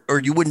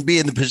 or you wouldn't be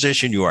in the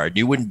position you are.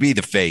 You wouldn't be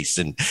the face.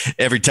 And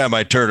every time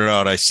I turn it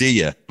on, I see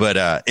you.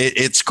 But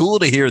it's cool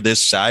to hear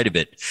this side of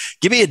it.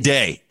 Give me a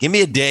day. Give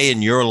me a day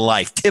in your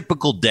life.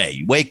 Typical day.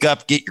 You wake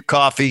up, get your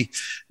coffee,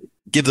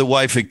 give the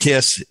wife a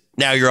kiss.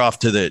 Now you're off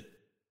to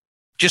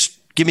just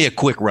give me a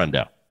quick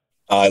rundown.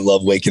 I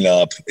love waking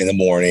up in the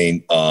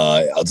morning.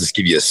 I'll just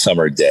give you a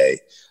summer day.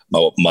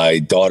 My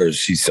daughter,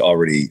 she's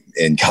already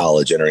in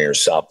college, entering her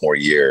sophomore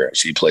year.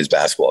 She plays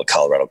basketball at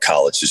Colorado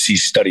College. So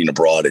she's studying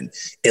abroad in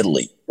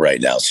Italy right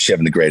now. So she's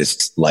having the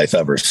greatest life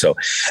ever. So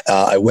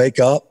I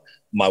wake up.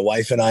 My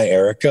wife and I,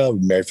 Erica,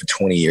 we've been married for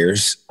 20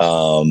 years.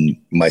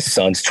 My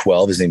son's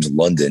 12. His name's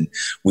London.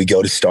 We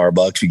go to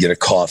Starbucks. We get a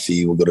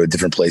coffee. We'll go to a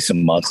different place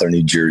in Montclair,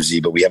 New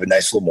Jersey. But we have a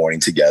nice little morning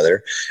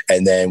together.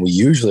 And then we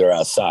usually are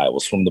outside.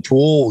 We'll swim in the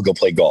pool. We'll go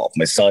play golf.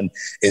 My son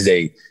is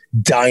a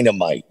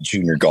dynamite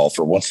junior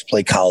golfer, wants to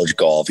play college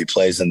golf. He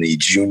plays in the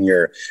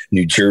junior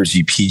New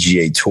Jersey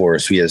PGA Tour.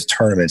 So he has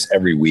tournaments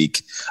every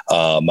week.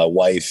 My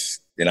wife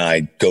and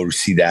I go to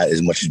see that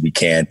as much as we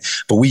can.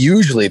 But we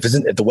usually, if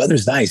the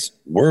weather's nice,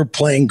 we're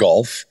playing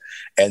golf.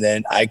 And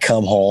then I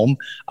come home,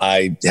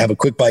 I have a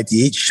quick bite to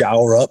eat,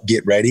 shower up,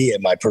 get ready.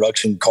 And my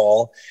production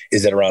call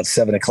is at around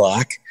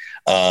 7:00.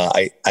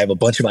 I have a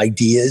bunch of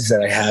ideas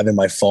that I have in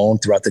my phone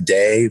throughout the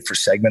day for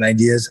segment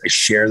ideas. I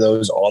share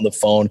those on the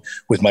phone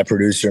with my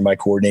producer, my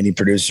coordinating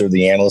producer.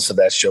 The analyst of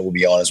that show will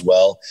be on as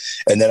well.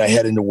 And then I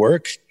head into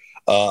work.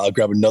 I'll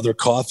grab another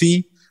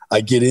coffee. I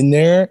get in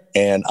there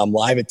and I'm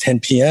live at 10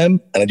 p.m.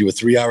 and I do a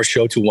 3-hour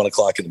show till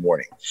 1:00 in the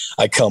morning.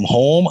 I come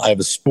home. I have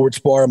a sports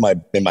bar in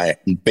my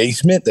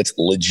basement that's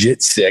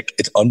legit sick.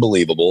 It's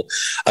unbelievable.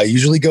 I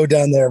usually go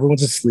down there.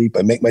 Everyone's asleep.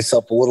 I make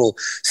myself a little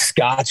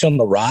scotch on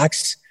the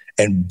rocks.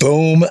 And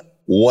boom,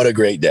 what a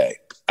great day.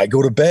 I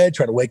go to bed,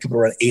 try to wake up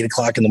around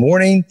 8:00 in the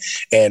morning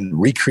and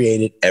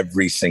recreate it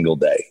every single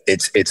day.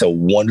 It's a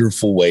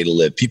wonderful way to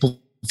live.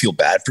 People feel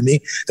bad for me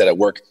that I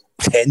work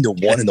 10 to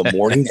 1 in the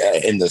morning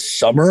in the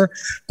summer,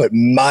 but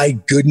my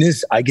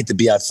goodness, I get to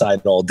be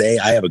outside all day.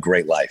 I have a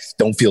great life.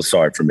 Don't feel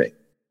sorry for me.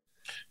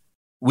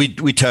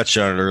 We touched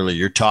on it earlier.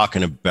 You're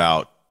talking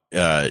about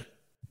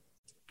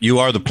you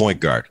are the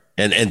point guard.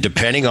 And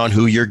depending on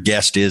who your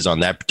guest is on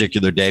that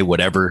particular day,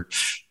 whatever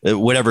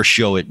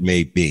show it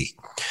may be,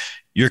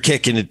 you're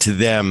kicking it to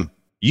them.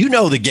 You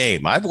know the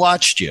game. I've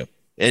watched you.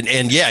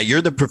 And yeah,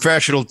 you're the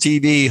professional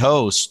TV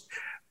host,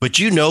 but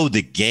you know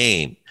the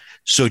game.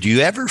 So do you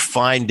ever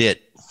find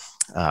it,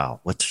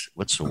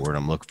 what's the word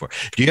I'm looking for?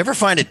 Do you ever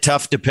find it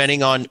tough,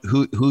 depending on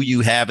who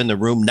you have in the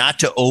room, not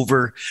to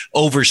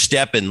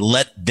overstep and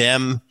let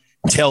them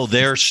tell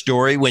their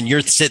story when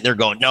you're sitting there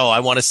going, no, I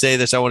want to say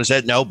this, I want to say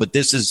it. No, but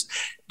this is,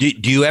 do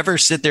you ever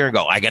sit there and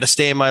go, I got to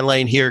stay in my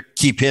lane here,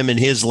 keep him in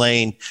his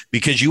lane,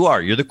 because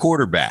you're the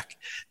quarterback.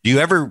 Do you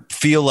ever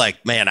feel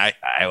like, man,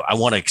 I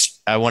want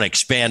to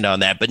expand on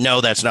that, but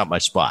no, that's not my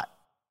spot?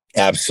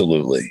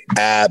 Absolutely.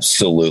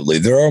 Absolutely.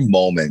 There are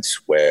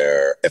moments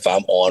where if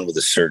I'm on with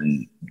a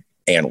certain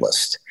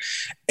analyst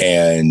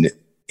and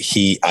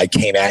I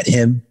came at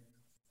him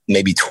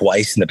maybe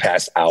twice in the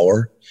past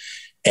hour,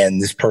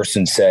 and this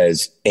person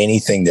says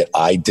anything that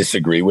I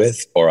disagree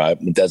with or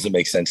it doesn't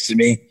make sense to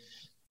me,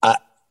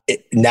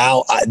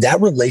 that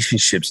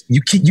relationships,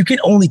 you can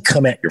only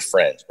come at your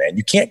friends, man.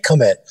 You can't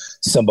come at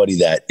somebody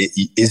that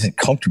isn't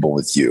comfortable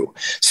with you.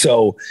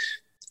 So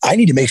I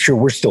need to make sure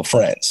we're still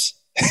friends.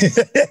 You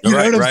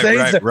know what I'm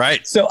saying?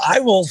 Right. So I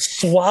will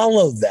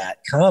swallow that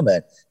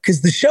comment,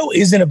 because the show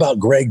isn't about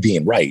Greg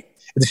being right.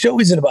 The show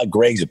isn't about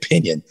Greg's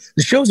opinion.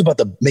 The show is about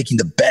making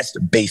the best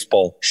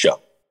baseball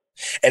show.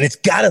 And it's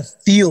got to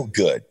feel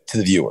good to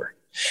the viewer.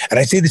 And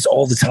I say this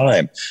all the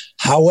time.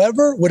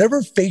 However,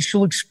 whatever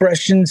facial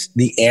expressions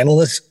the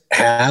analysts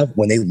have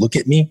when they look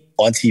at me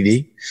on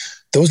TV,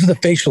 those are the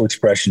facial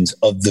expressions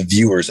of the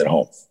viewers at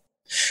home.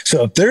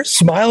 So if they're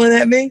smiling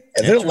at me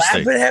and they're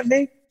laughing at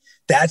me,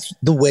 that's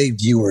the way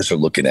viewers are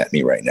looking at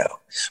me right now.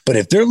 But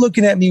if they're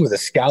looking at me with a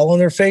scowl on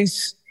their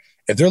face,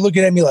 if they're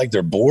looking at me like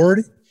they're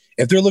bored,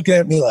 if they're looking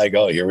at me like,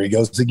 oh, here he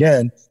goes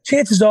again,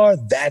 chances are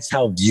that's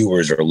how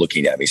viewers are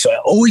looking at me. So I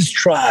always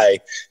try.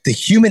 The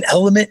human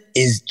element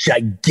is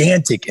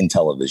gigantic in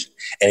television.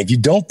 And if you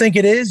don't think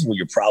it is, well,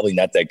 you're probably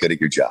not that good at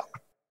your job.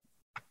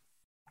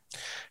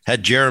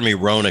 Had Jeremy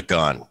Roenick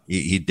on.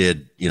 He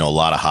did, a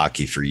lot of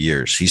hockey for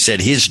years. He said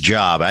his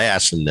job, I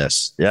asked him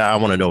this. Yeah, I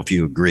want to know if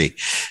you agree.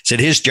 Said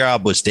his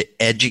job was to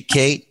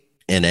educate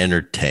and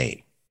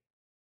entertain.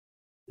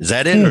 Is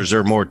that it, or is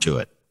there more to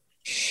it?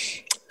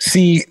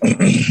 See,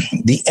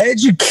 the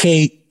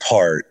educate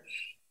part,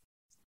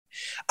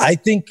 I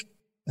think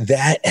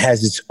that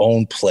has its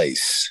own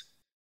place.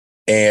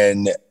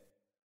 And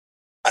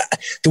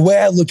the way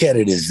I look at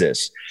it is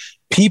this.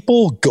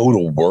 People go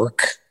to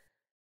work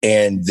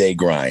and they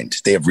grind.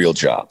 They have real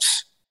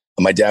jobs.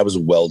 My dad was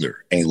a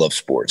welder and he loved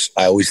sports.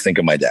 I always think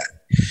of my dad.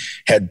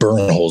 Had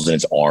burn holes in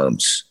his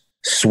arms,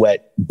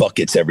 sweat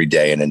buckets every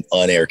day in an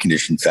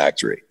unair-conditioned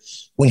factory.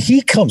 When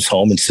he comes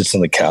home and sits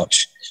on the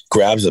couch,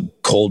 grabs a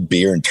cold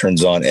beer and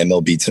turns on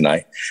MLB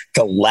Tonight,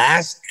 the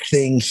last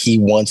thing he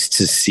wants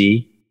to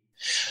see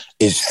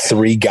is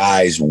three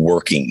guys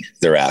working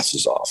their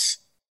asses off.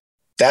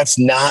 That's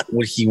not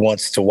what he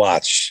wants to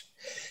watch.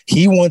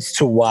 He wants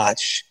to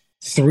watch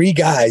three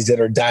guys that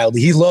are dialed.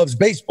 He loves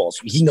baseball,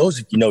 so he knows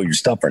if you know your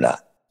stuff or not.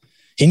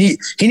 He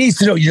needs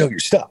to know you know your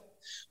stuff.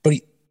 But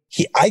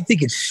I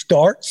think it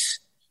starts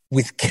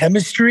with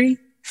chemistry,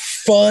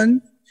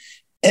 fun,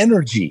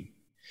 energy.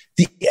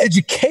 The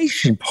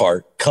education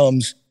part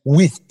comes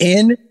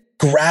within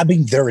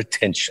grabbing their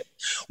attention.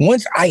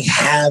 Once I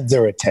have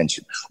their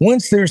attention,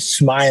 once they're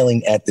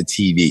smiling at the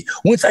TV,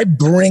 once I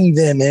bring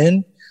them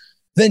in,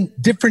 then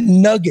different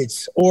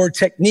nuggets or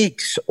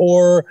techniques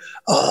or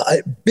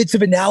bits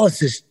of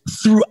analysis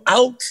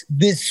throughout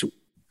this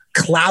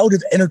cloud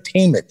of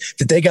entertainment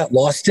that they got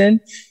lost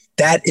in,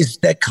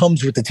 that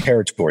comes with the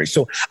territory.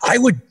 So I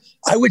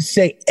would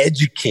say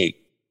educate.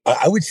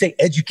 I would say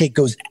educate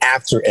goes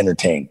after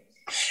entertain.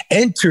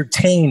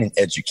 Entertain and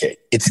educate.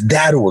 It's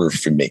that order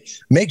for me.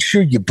 Make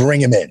sure you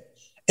bring them in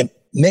and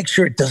make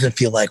sure it doesn't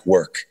feel like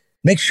work.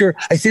 Make sure,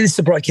 I say this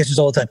to broadcasters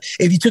all the time.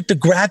 If you took the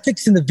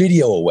graphics and the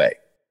video away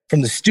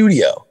from the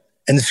studio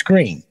and the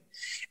screen,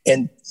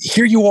 and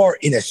here you are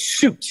in a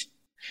suit,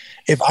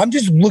 if I'm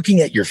just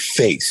looking at your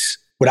face,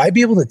 would I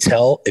be able to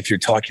tell if you're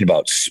talking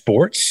about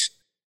sports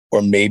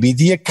or maybe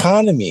the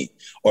economy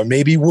or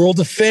maybe world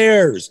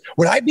affairs?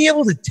 Would I be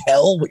able to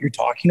tell what you're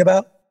talking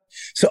about?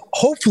 So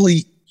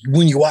hopefully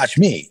when you watch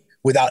me,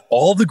 without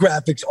all the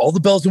graphics, all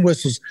the bells and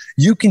whistles,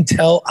 you can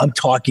tell I'm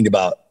talking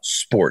about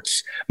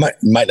sports.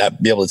 Might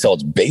not be able to tell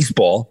it's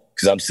baseball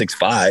because I'm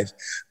 6'5".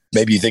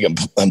 Maybe you think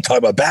I'm talking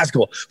about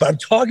basketball, but I'm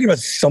talking about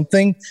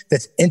something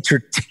that's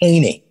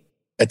entertaining.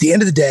 At the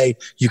end of the day,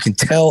 you can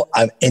tell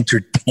I'm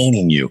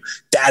entertaining you.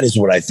 That is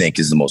what I think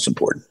is the most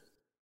important.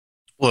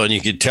 Well, and you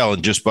can tell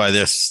just by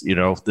this,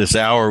 this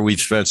hour we've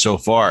spent so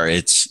far,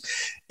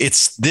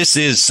 this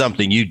is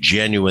something you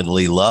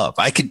genuinely love.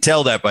 I can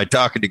tell that by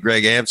talking to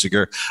Greg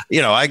Amsinger.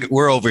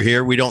 We're over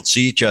here. We don't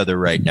see each other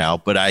right now,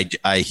 but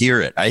I hear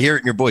it. I hear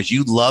it in your voice.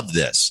 You love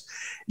this.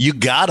 You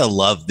got to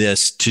love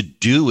this to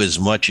do as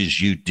much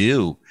as you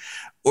do.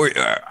 Or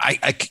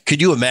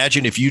could you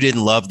imagine if you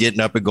didn't love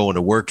getting up and going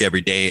to work every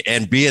day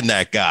and being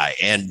that guy?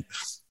 And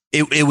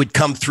it would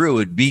come through.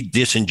 It'd be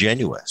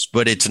disingenuous,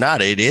 but it's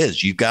not. It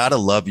is. You got to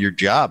love your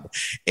job.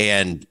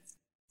 And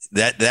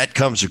that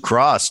comes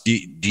across. Do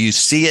you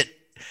see it?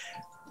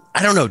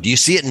 I don't know. Do you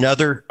see it in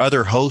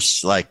other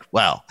hosts? Like,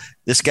 wow,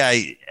 this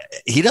guy,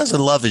 he doesn't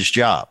love his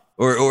job.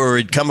 or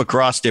it'd come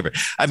across different.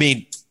 I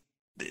mean,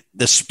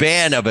 the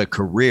span of a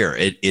career,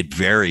 it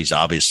varies,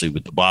 obviously,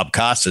 with the Bob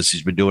Costas.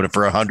 He's been doing it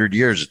for 100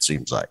 years, it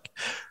seems like.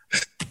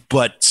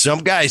 But some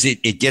guys,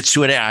 it gets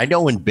to an end. I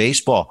know in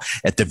baseball,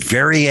 at the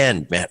very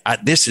end, man,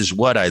 this is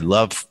what I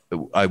love.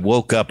 I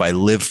woke up, I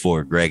lived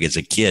for, Greg, as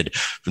a kid,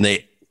 from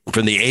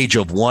the age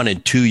of 1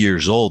 and 2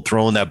 years old,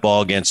 throwing that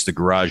ball against the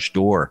garage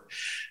door.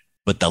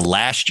 But the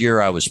last year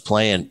I was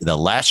playing, the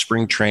last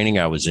spring training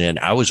I was in,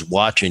 I was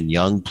watching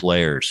young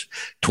players,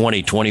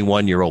 20,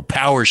 21-year-old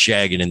power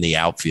shagging in the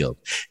outfield.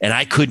 And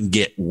I couldn't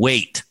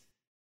wait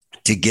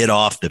to get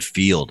off the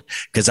field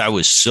because I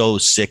was so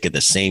sick of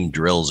the same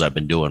drills I've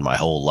been doing my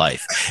whole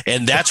life.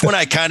 And that's when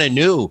I kind of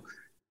knew,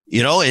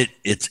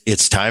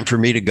 it's time for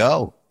me to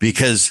go,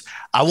 because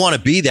I want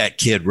to be that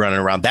kid running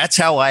around. That's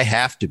how I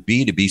have to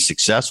be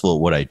successful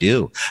at what I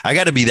do. I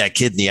got to be that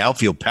kid in the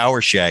outfield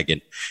power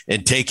shagging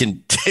and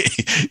taking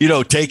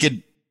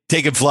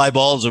fly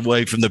balls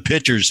away from the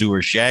pitchers who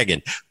are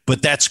shagging.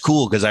 But that's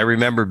cool because I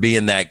remember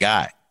being that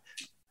guy.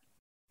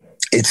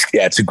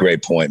 That's a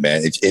great point,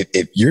 man.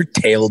 If your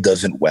tail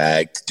doesn't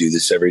wag to do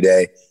this every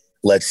day,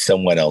 let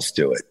someone else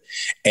do it.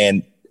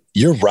 And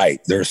you're right.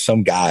 There are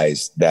some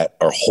guys that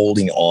are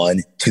holding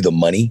on to the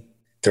money.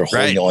 They're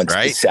holding on to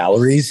the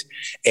salaries,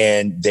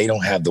 and they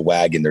don't have the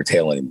wag in their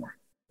tail anymore.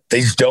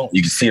 They just don't.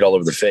 You can see it all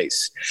over the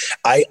face.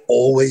 I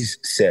always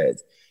said,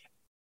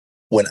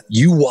 when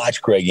you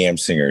watch Greg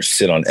Amsinger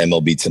sit on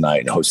MLB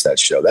Tonight and host that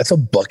show, that's a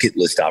bucket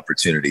list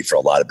opportunity for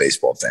a lot of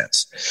baseball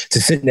fans.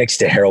 To sit next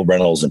to Harold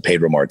Reynolds and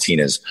Pedro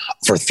Martinez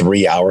for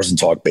 3 hours and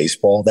talk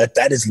baseball,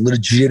 that is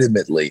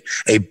legitimately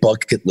a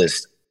bucket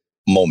list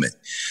moment.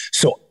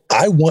 So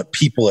I want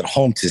people at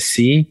home to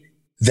see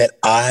that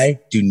I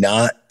do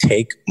not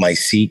take my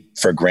seat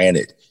for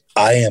granted.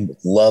 I am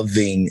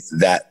loving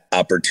that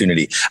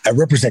opportunity. I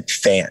represent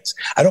fans.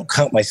 I don't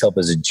count myself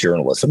as a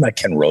journalist. I'm not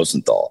Ken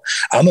Rosenthal.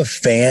 I'm a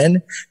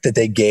fan that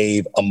they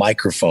gave a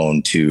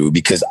microphone to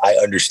because I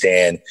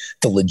understand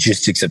the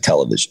logistics of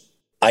television.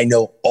 I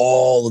know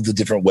all of the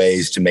different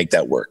ways to make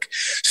that work.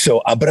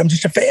 So, but I'm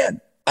just a fan.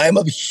 I'm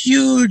a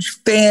huge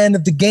fan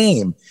of the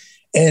game.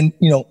 And,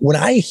 when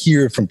I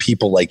hear from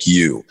people like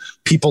you,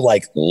 people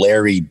like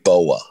Larry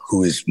Boa,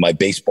 who is my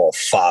baseball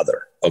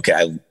father,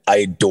 okay, I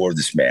adore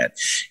this man.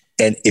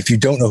 And if you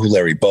don't know who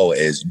Larry Boa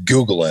is,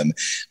 Google him.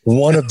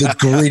 One of the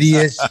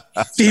grittiest,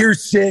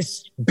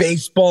 fiercest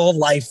baseball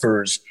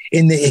lifers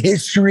in the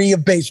history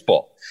of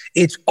baseball.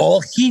 It's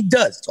all he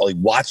does. It's all he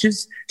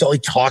watches. It's all he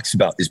talks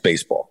about is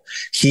baseball.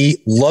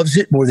 He loves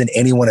it more than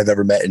anyone I've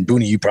ever met. And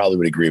Boone, you probably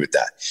would agree with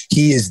that.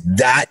 He is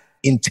that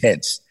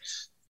intense.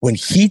 When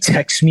he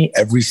texts me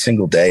every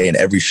single day and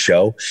every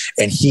show,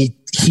 and he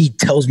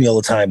tells me all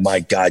the time, my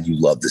God, you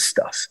love this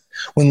stuff.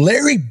 When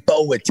Larry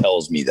Boa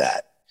tells me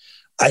that,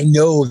 I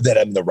know that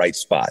I'm in the right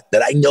spot,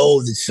 that I know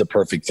this is a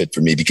perfect fit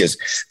for me, because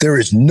there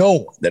is no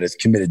one that has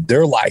committed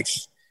their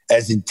life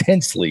as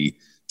intensely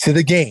to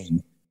the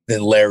game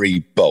than Larry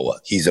Boa.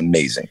 He's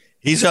amazing.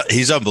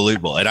 He's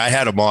unbelievable. And I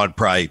had him on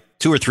probably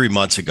 2 or 3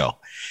 months ago.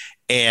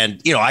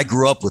 And, I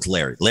grew up with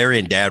Larry. Larry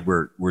and Dad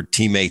were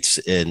teammates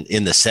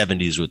in the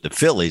 70s with the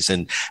Phillies.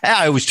 And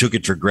I always took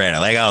it for granted.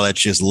 Like, oh, that's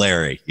just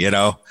Larry, And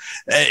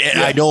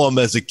I know him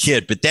as a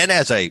kid. But then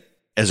as I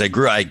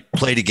grew, I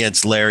played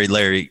against Larry.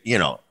 Larry,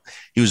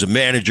 he was a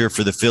manager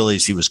for the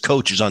Phillies. He was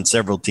coaches on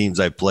several teams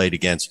I played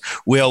against.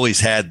 We always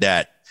had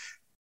that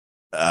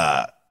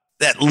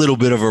little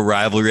bit of a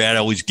rivalry. I'd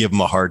always give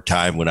him a hard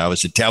time when I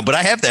was in town. But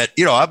I have that,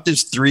 I'm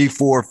this 3,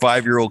 4,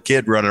 5-year-old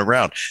kid running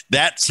around.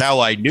 That's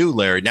how I knew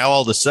Larry. Now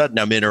all of a sudden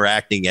I'm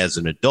interacting as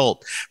an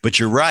adult. But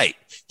you're right.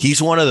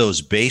 He's one of those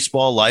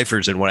baseball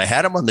lifers. And when I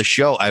had him on the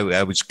show,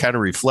 I was kind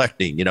of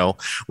reflecting,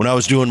 when I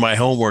was doing my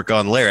homework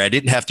on Larry, I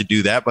didn't have to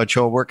do that much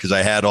homework because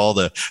I had all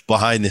the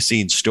behind the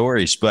scenes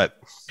stories. But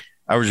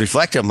I was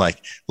reflecting. I'm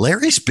like,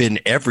 Larry's been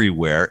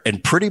everywhere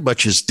and pretty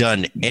much has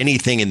done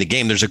anything in the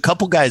game. There's a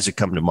couple guys that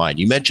come to mind.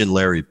 You mentioned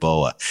Larry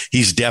Boa.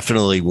 He's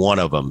definitely one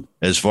of them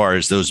as far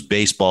as those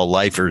baseball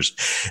lifers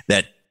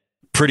that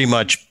pretty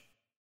much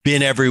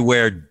been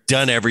everywhere,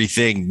 done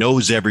everything,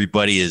 knows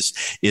everybody, is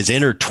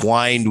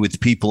intertwined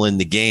with people in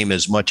the game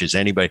as much as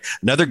anybody.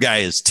 Another guy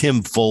is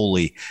Tim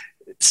Foley.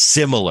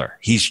 Similar.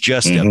 He's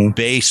just a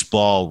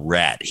baseball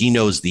rat. He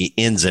knows the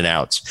ins and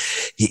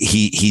outs.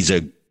 He's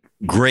a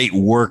great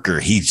worker.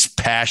 He's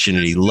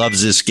passionate. He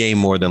loves this game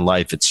more than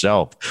life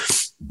itself.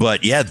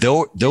 But yeah,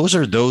 those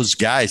are those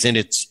guys. And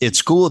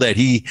it's cool that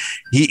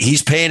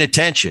he's paying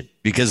attention,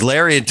 because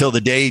Larry, until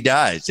the day he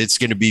dies, it's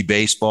going to be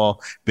baseball,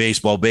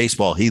 baseball,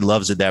 baseball. He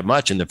loves it that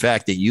much. And the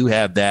fact that you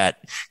have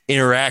that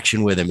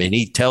interaction with him and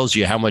he tells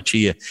you how much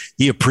he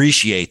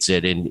appreciates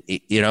it. And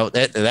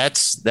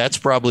that's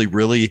probably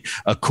really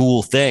a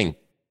cool thing.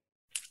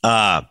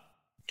 Getting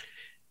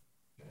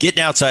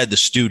outside the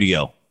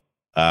studio,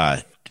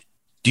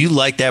 do you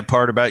like that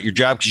part about your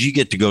job? Because you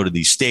get to go to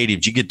these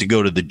stadiums, you get to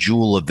go to the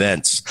Jewel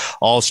events,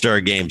 all-star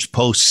games,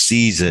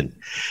 postseason.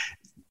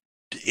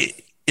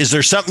 Is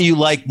there something you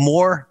like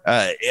more?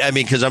 I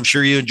mean, because I'm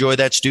sure you enjoy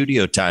that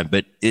studio time,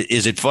 but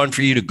is it fun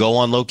for you to go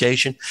on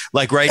location?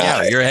 Like right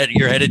now, you're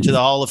headed to the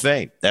Hall of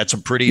Fame. That's a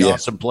pretty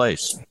awesome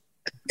place.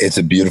 It's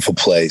a beautiful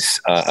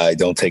place. I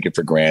don't take it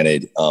for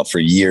granted. For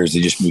years, they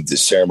just moved the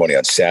ceremony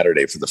on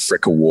Saturday for the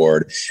Frick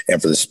Award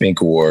and for the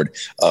Spink Award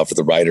for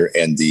the writer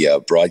and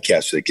the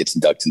broadcaster that gets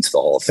inducted into the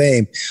Hall of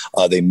Fame.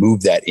 They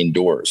moved that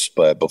indoors.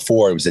 But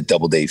before, it was at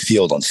Doubleday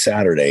Field on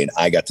Saturday, and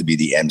I got to be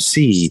the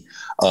MC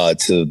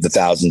to the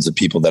thousands of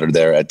people that are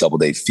there at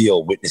Doubleday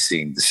Field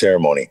witnessing the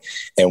ceremony.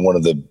 And one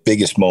of the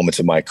biggest moments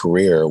of my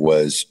career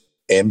was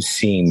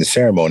emceeing the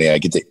ceremony. I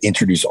get to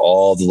introduce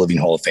all the living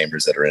Hall of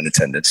Famers that are in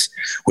attendance,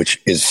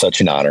 which is such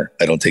an honor.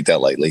 I don't take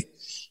that lightly.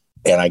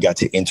 And I got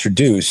to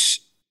introduce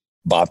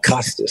Bob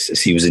Costas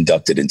as he was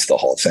inducted into the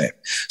Hall of Fame.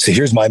 So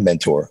here's my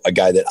mentor, a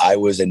guy that I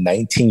was a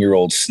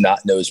 19-year-old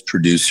snot-nosed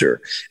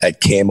producer at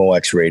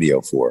KMOX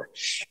Radio for.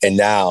 And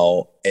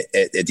now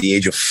at the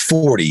age of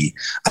 40,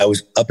 I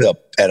was up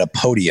at a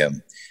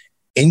podium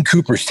in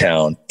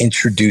Cooperstown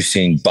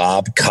introducing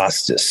Bob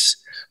Costas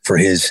for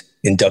his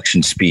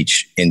induction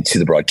speech into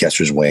the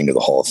broadcaster's wing of the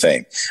Hall of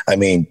Fame. I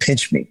mean,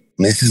 pinch me. I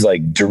mean, this is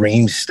like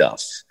dream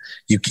stuff.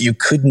 You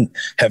couldn't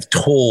have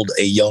told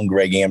a young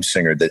Greg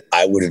Amsinger that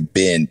I would have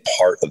been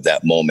part of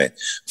that moment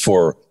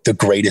for the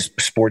greatest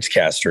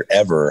sportscaster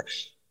ever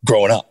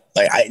growing up.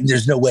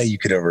 There's no way you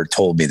could have ever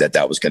told me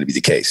that was going to be the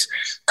case.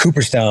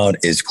 Cooperstown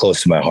is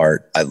close to my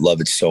heart. I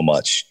love it so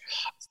much.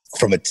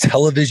 From a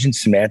television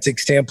semantic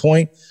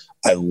standpoint,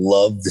 I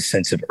love the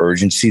sense of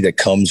urgency that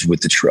comes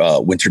with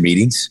the winter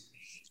meetings.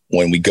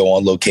 When we go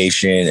on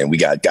location and we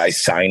got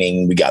guys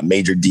signing, we got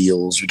major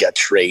deals, we got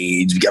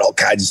trades, we got all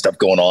kinds of stuff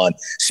going on,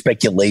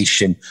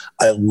 speculation.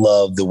 I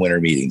love the winter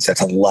meetings.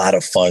 That's a lot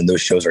of fun. Those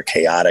shows are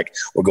chaotic.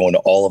 We're going to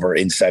all of our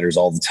insiders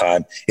all the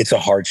time. It's a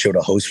hard show to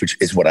host, which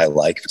is what I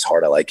like. If it's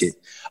hard, I like it.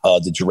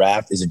 The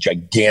draft is a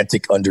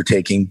gigantic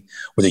undertaking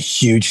with a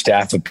huge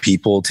staff of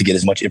people to get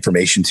as much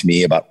information to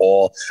me about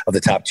all of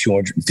the top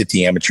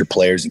 250 amateur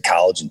players in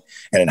college and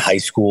in high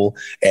school.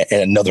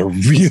 And another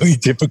really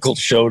difficult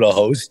show to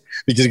host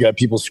because you got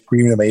people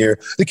screaming in my ear,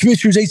 the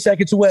commissioner's 8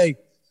 seconds away.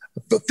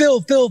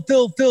 Phil.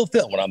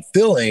 When I'm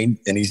filling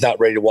and he's not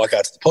ready to walk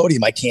out to the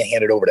podium, I can't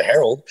hand it over to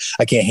Harold.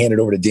 I can't hand it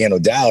over to Dan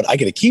O'Dowd. I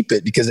got to keep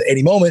it because at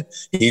any moment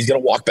he's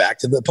going to walk back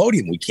to the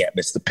podium. We can't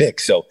miss the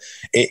pick. So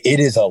it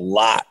is a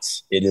lot.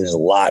 It is a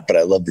lot, but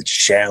I love the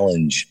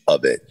challenge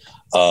of it.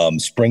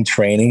 Spring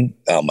training.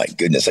 Oh my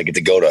goodness. I get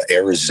to go to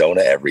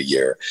Arizona every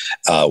year,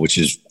 which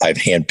is, I've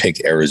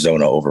handpicked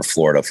Arizona over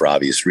Florida for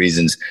obvious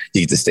reasons.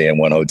 You get to stay in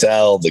one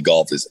hotel. The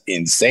golf is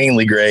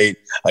insanely great.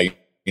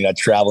 You're not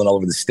traveling all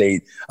over the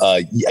state.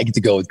 I get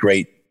to go with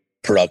great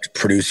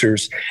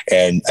producers,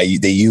 and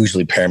they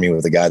usually pair me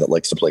with a guy that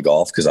likes to play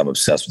golf because I'm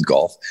obsessed with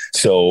golf.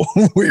 So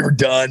we were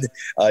done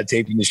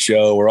taping the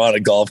show. We're on a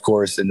golf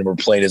course, and we're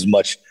playing as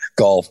much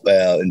golf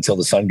until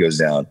the sun goes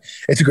down.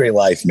 It's a great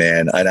life,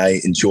 man, and I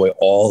enjoy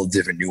all the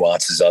different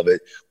nuances of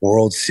it.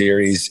 World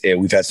Series,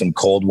 we've had some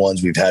cold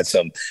ones. We've had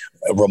some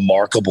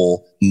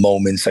remarkable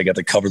moments. I got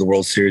to cover the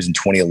World Series in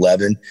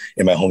 2011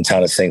 in my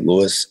hometown of St.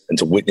 Louis, and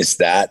to witness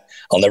that,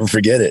 I'll never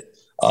forget it.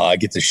 I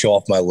get to show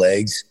off my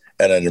legs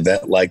at an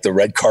event like the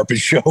Red Carpet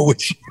Show,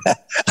 which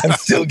I'm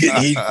still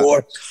getting heat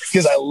for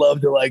because I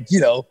love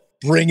to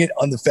bring it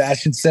on the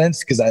fashion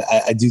sense because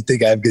I do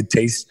think I have good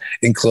taste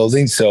in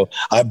clothing. So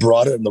I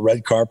brought it on the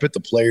red carpet. The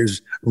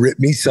players ripped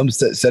me. Some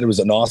said it was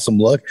an awesome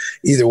look.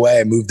 Either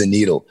way, I moved the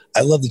needle.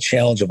 I love the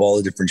challenge of all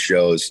the different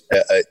shows.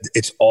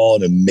 It's all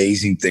an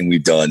amazing thing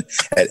we've done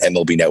at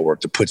MLB Network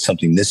to put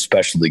something this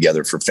special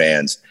together for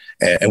fans.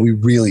 And we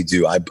really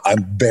do.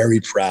 I'm very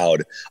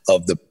proud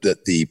of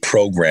the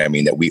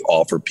programming that we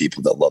offer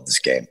people that love this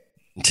game.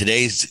 In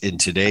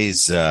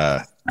today's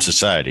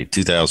society,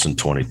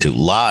 2022, a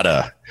lot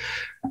of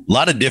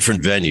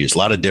different venues, a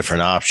lot of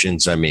different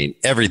options. I mean,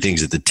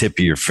 everything's at the tip of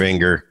your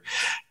finger.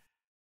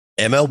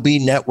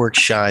 MLB Network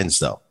shines,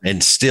 though.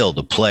 And still,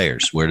 the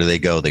players, where do they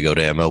go? They go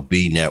to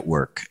MLB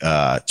Network.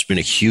 It's been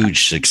a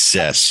huge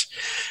success.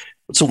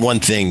 What's the one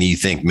thing you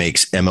think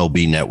makes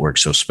MLB Network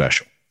so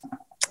special?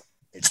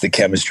 It's the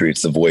chemistry.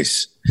 It's the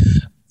voice.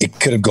 It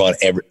could have gone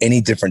any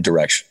different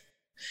direction.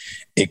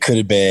 It could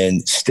have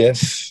been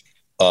stiff,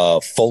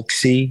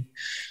 folksy,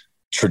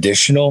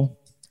 traditional.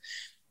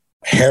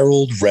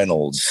 Harold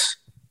Reynolds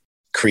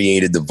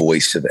created the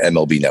voice of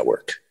MLB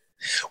Network.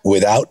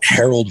 Without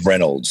Harold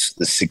Reynolds,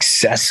 the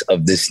success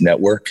of this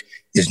network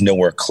is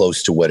nowhere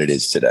close to what it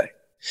is today.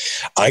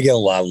 I get a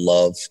lot of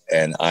love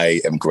and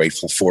I am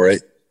grateful for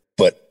it,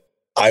 but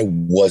I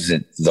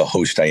wasn't the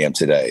host I am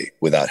today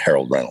without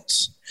Harold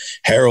Reynolds.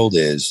 Harold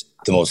is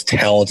the most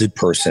talented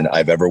person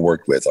I've ever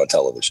worked with on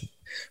television,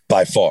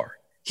 by far.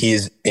 He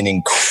is an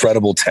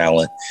incredible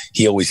talent.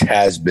 He always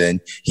has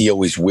been. He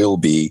always will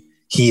be.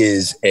 He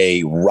is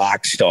a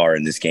rock star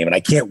in this game. And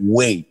I can't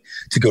wait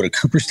to go to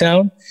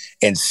Cooperstown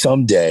and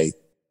someday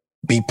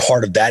be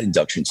part of that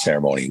induction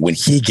ceremony when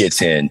he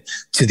gets in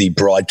to the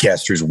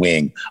broadcaster's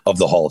wing of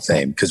the Hall of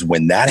Fame. Because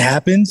when that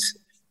happens,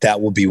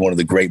 that will be one of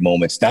the great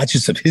moments, not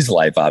just of his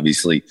life,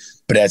 obviously,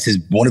 but as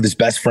one of his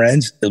best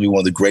friends, it'll be one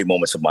of the great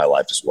moments of my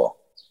life as well.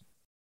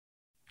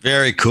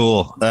 Very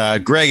cool.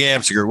 Greg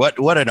Amsinger,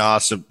 what an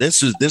awesome,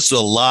 this is a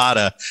lot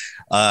of,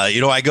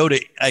 I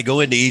go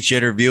into each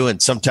interview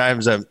and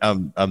sometimes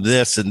I'm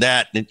this and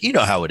that, and you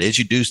know how it is.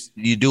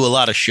 You do a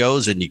lot of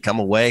shows and you come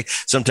away.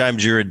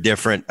 Sometimes you're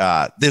indifferent.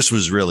 This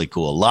was really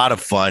cool. A lot of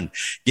fun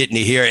getting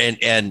to hear.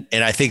 And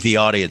I think the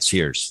audience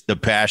hears the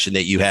passion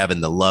that you have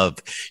and the love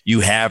you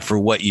have for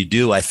what you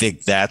do. I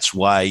think that's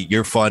why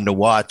you're fun to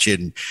watch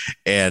and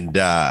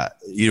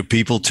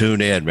people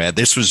tune in, man.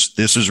 This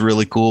was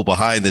really cool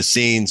behind the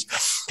scenes.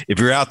 If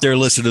you're out there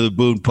listening to the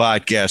Boone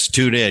podcast,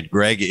 tune in.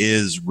 Greg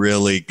is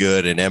really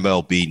good, and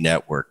MLB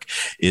Network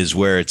is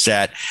where it's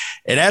at.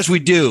 And as we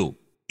do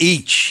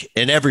each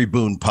and every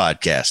Boone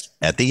podcast,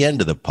 at the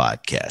end of the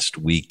podcast,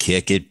 we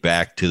kick it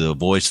back to the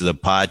voice of the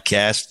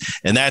podcast,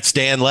 and that's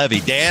Dan Levy.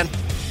 Dan?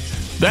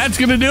 That's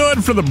going to do it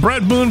for the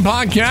Brett Boone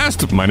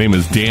Podcast. My name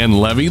is Dan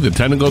Levy, the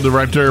technical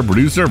director,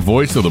 producer,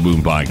 voice of the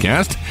Boone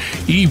Podcast.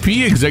 EP,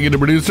 executive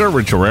producer,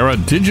 Rich Herrera,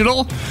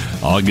 digital.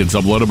 All gets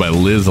uploaded by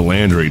Liz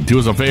Landry. Do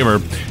us a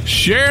favor,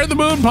 share the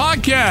Boone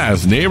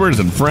Podcast. Neighbors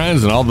and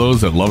friends and all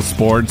those that love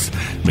sports,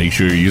 make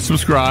sure you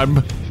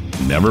subscribe.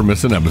 Never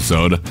miss an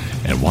episode.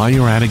 And while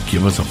you're at it,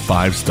 give us a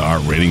 5-star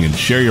rating and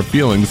share your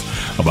feelings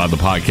about the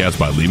podcast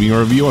by leaving a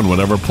review on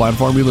whatever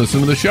platform you listen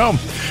to the show.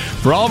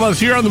 For all of us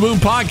here on the Boone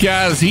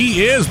Podcast,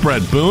 he is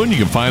Brett Boone. You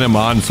can find him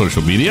on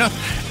social media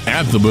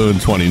at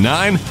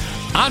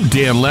TheBoone29. I'm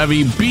Dan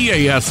Levy,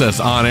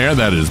 BASS On Air.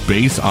 That is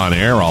Base On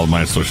Air, all of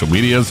my social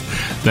medias.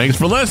 Thanks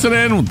for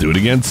listening. We'll do it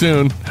again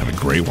soon. Have a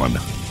great one.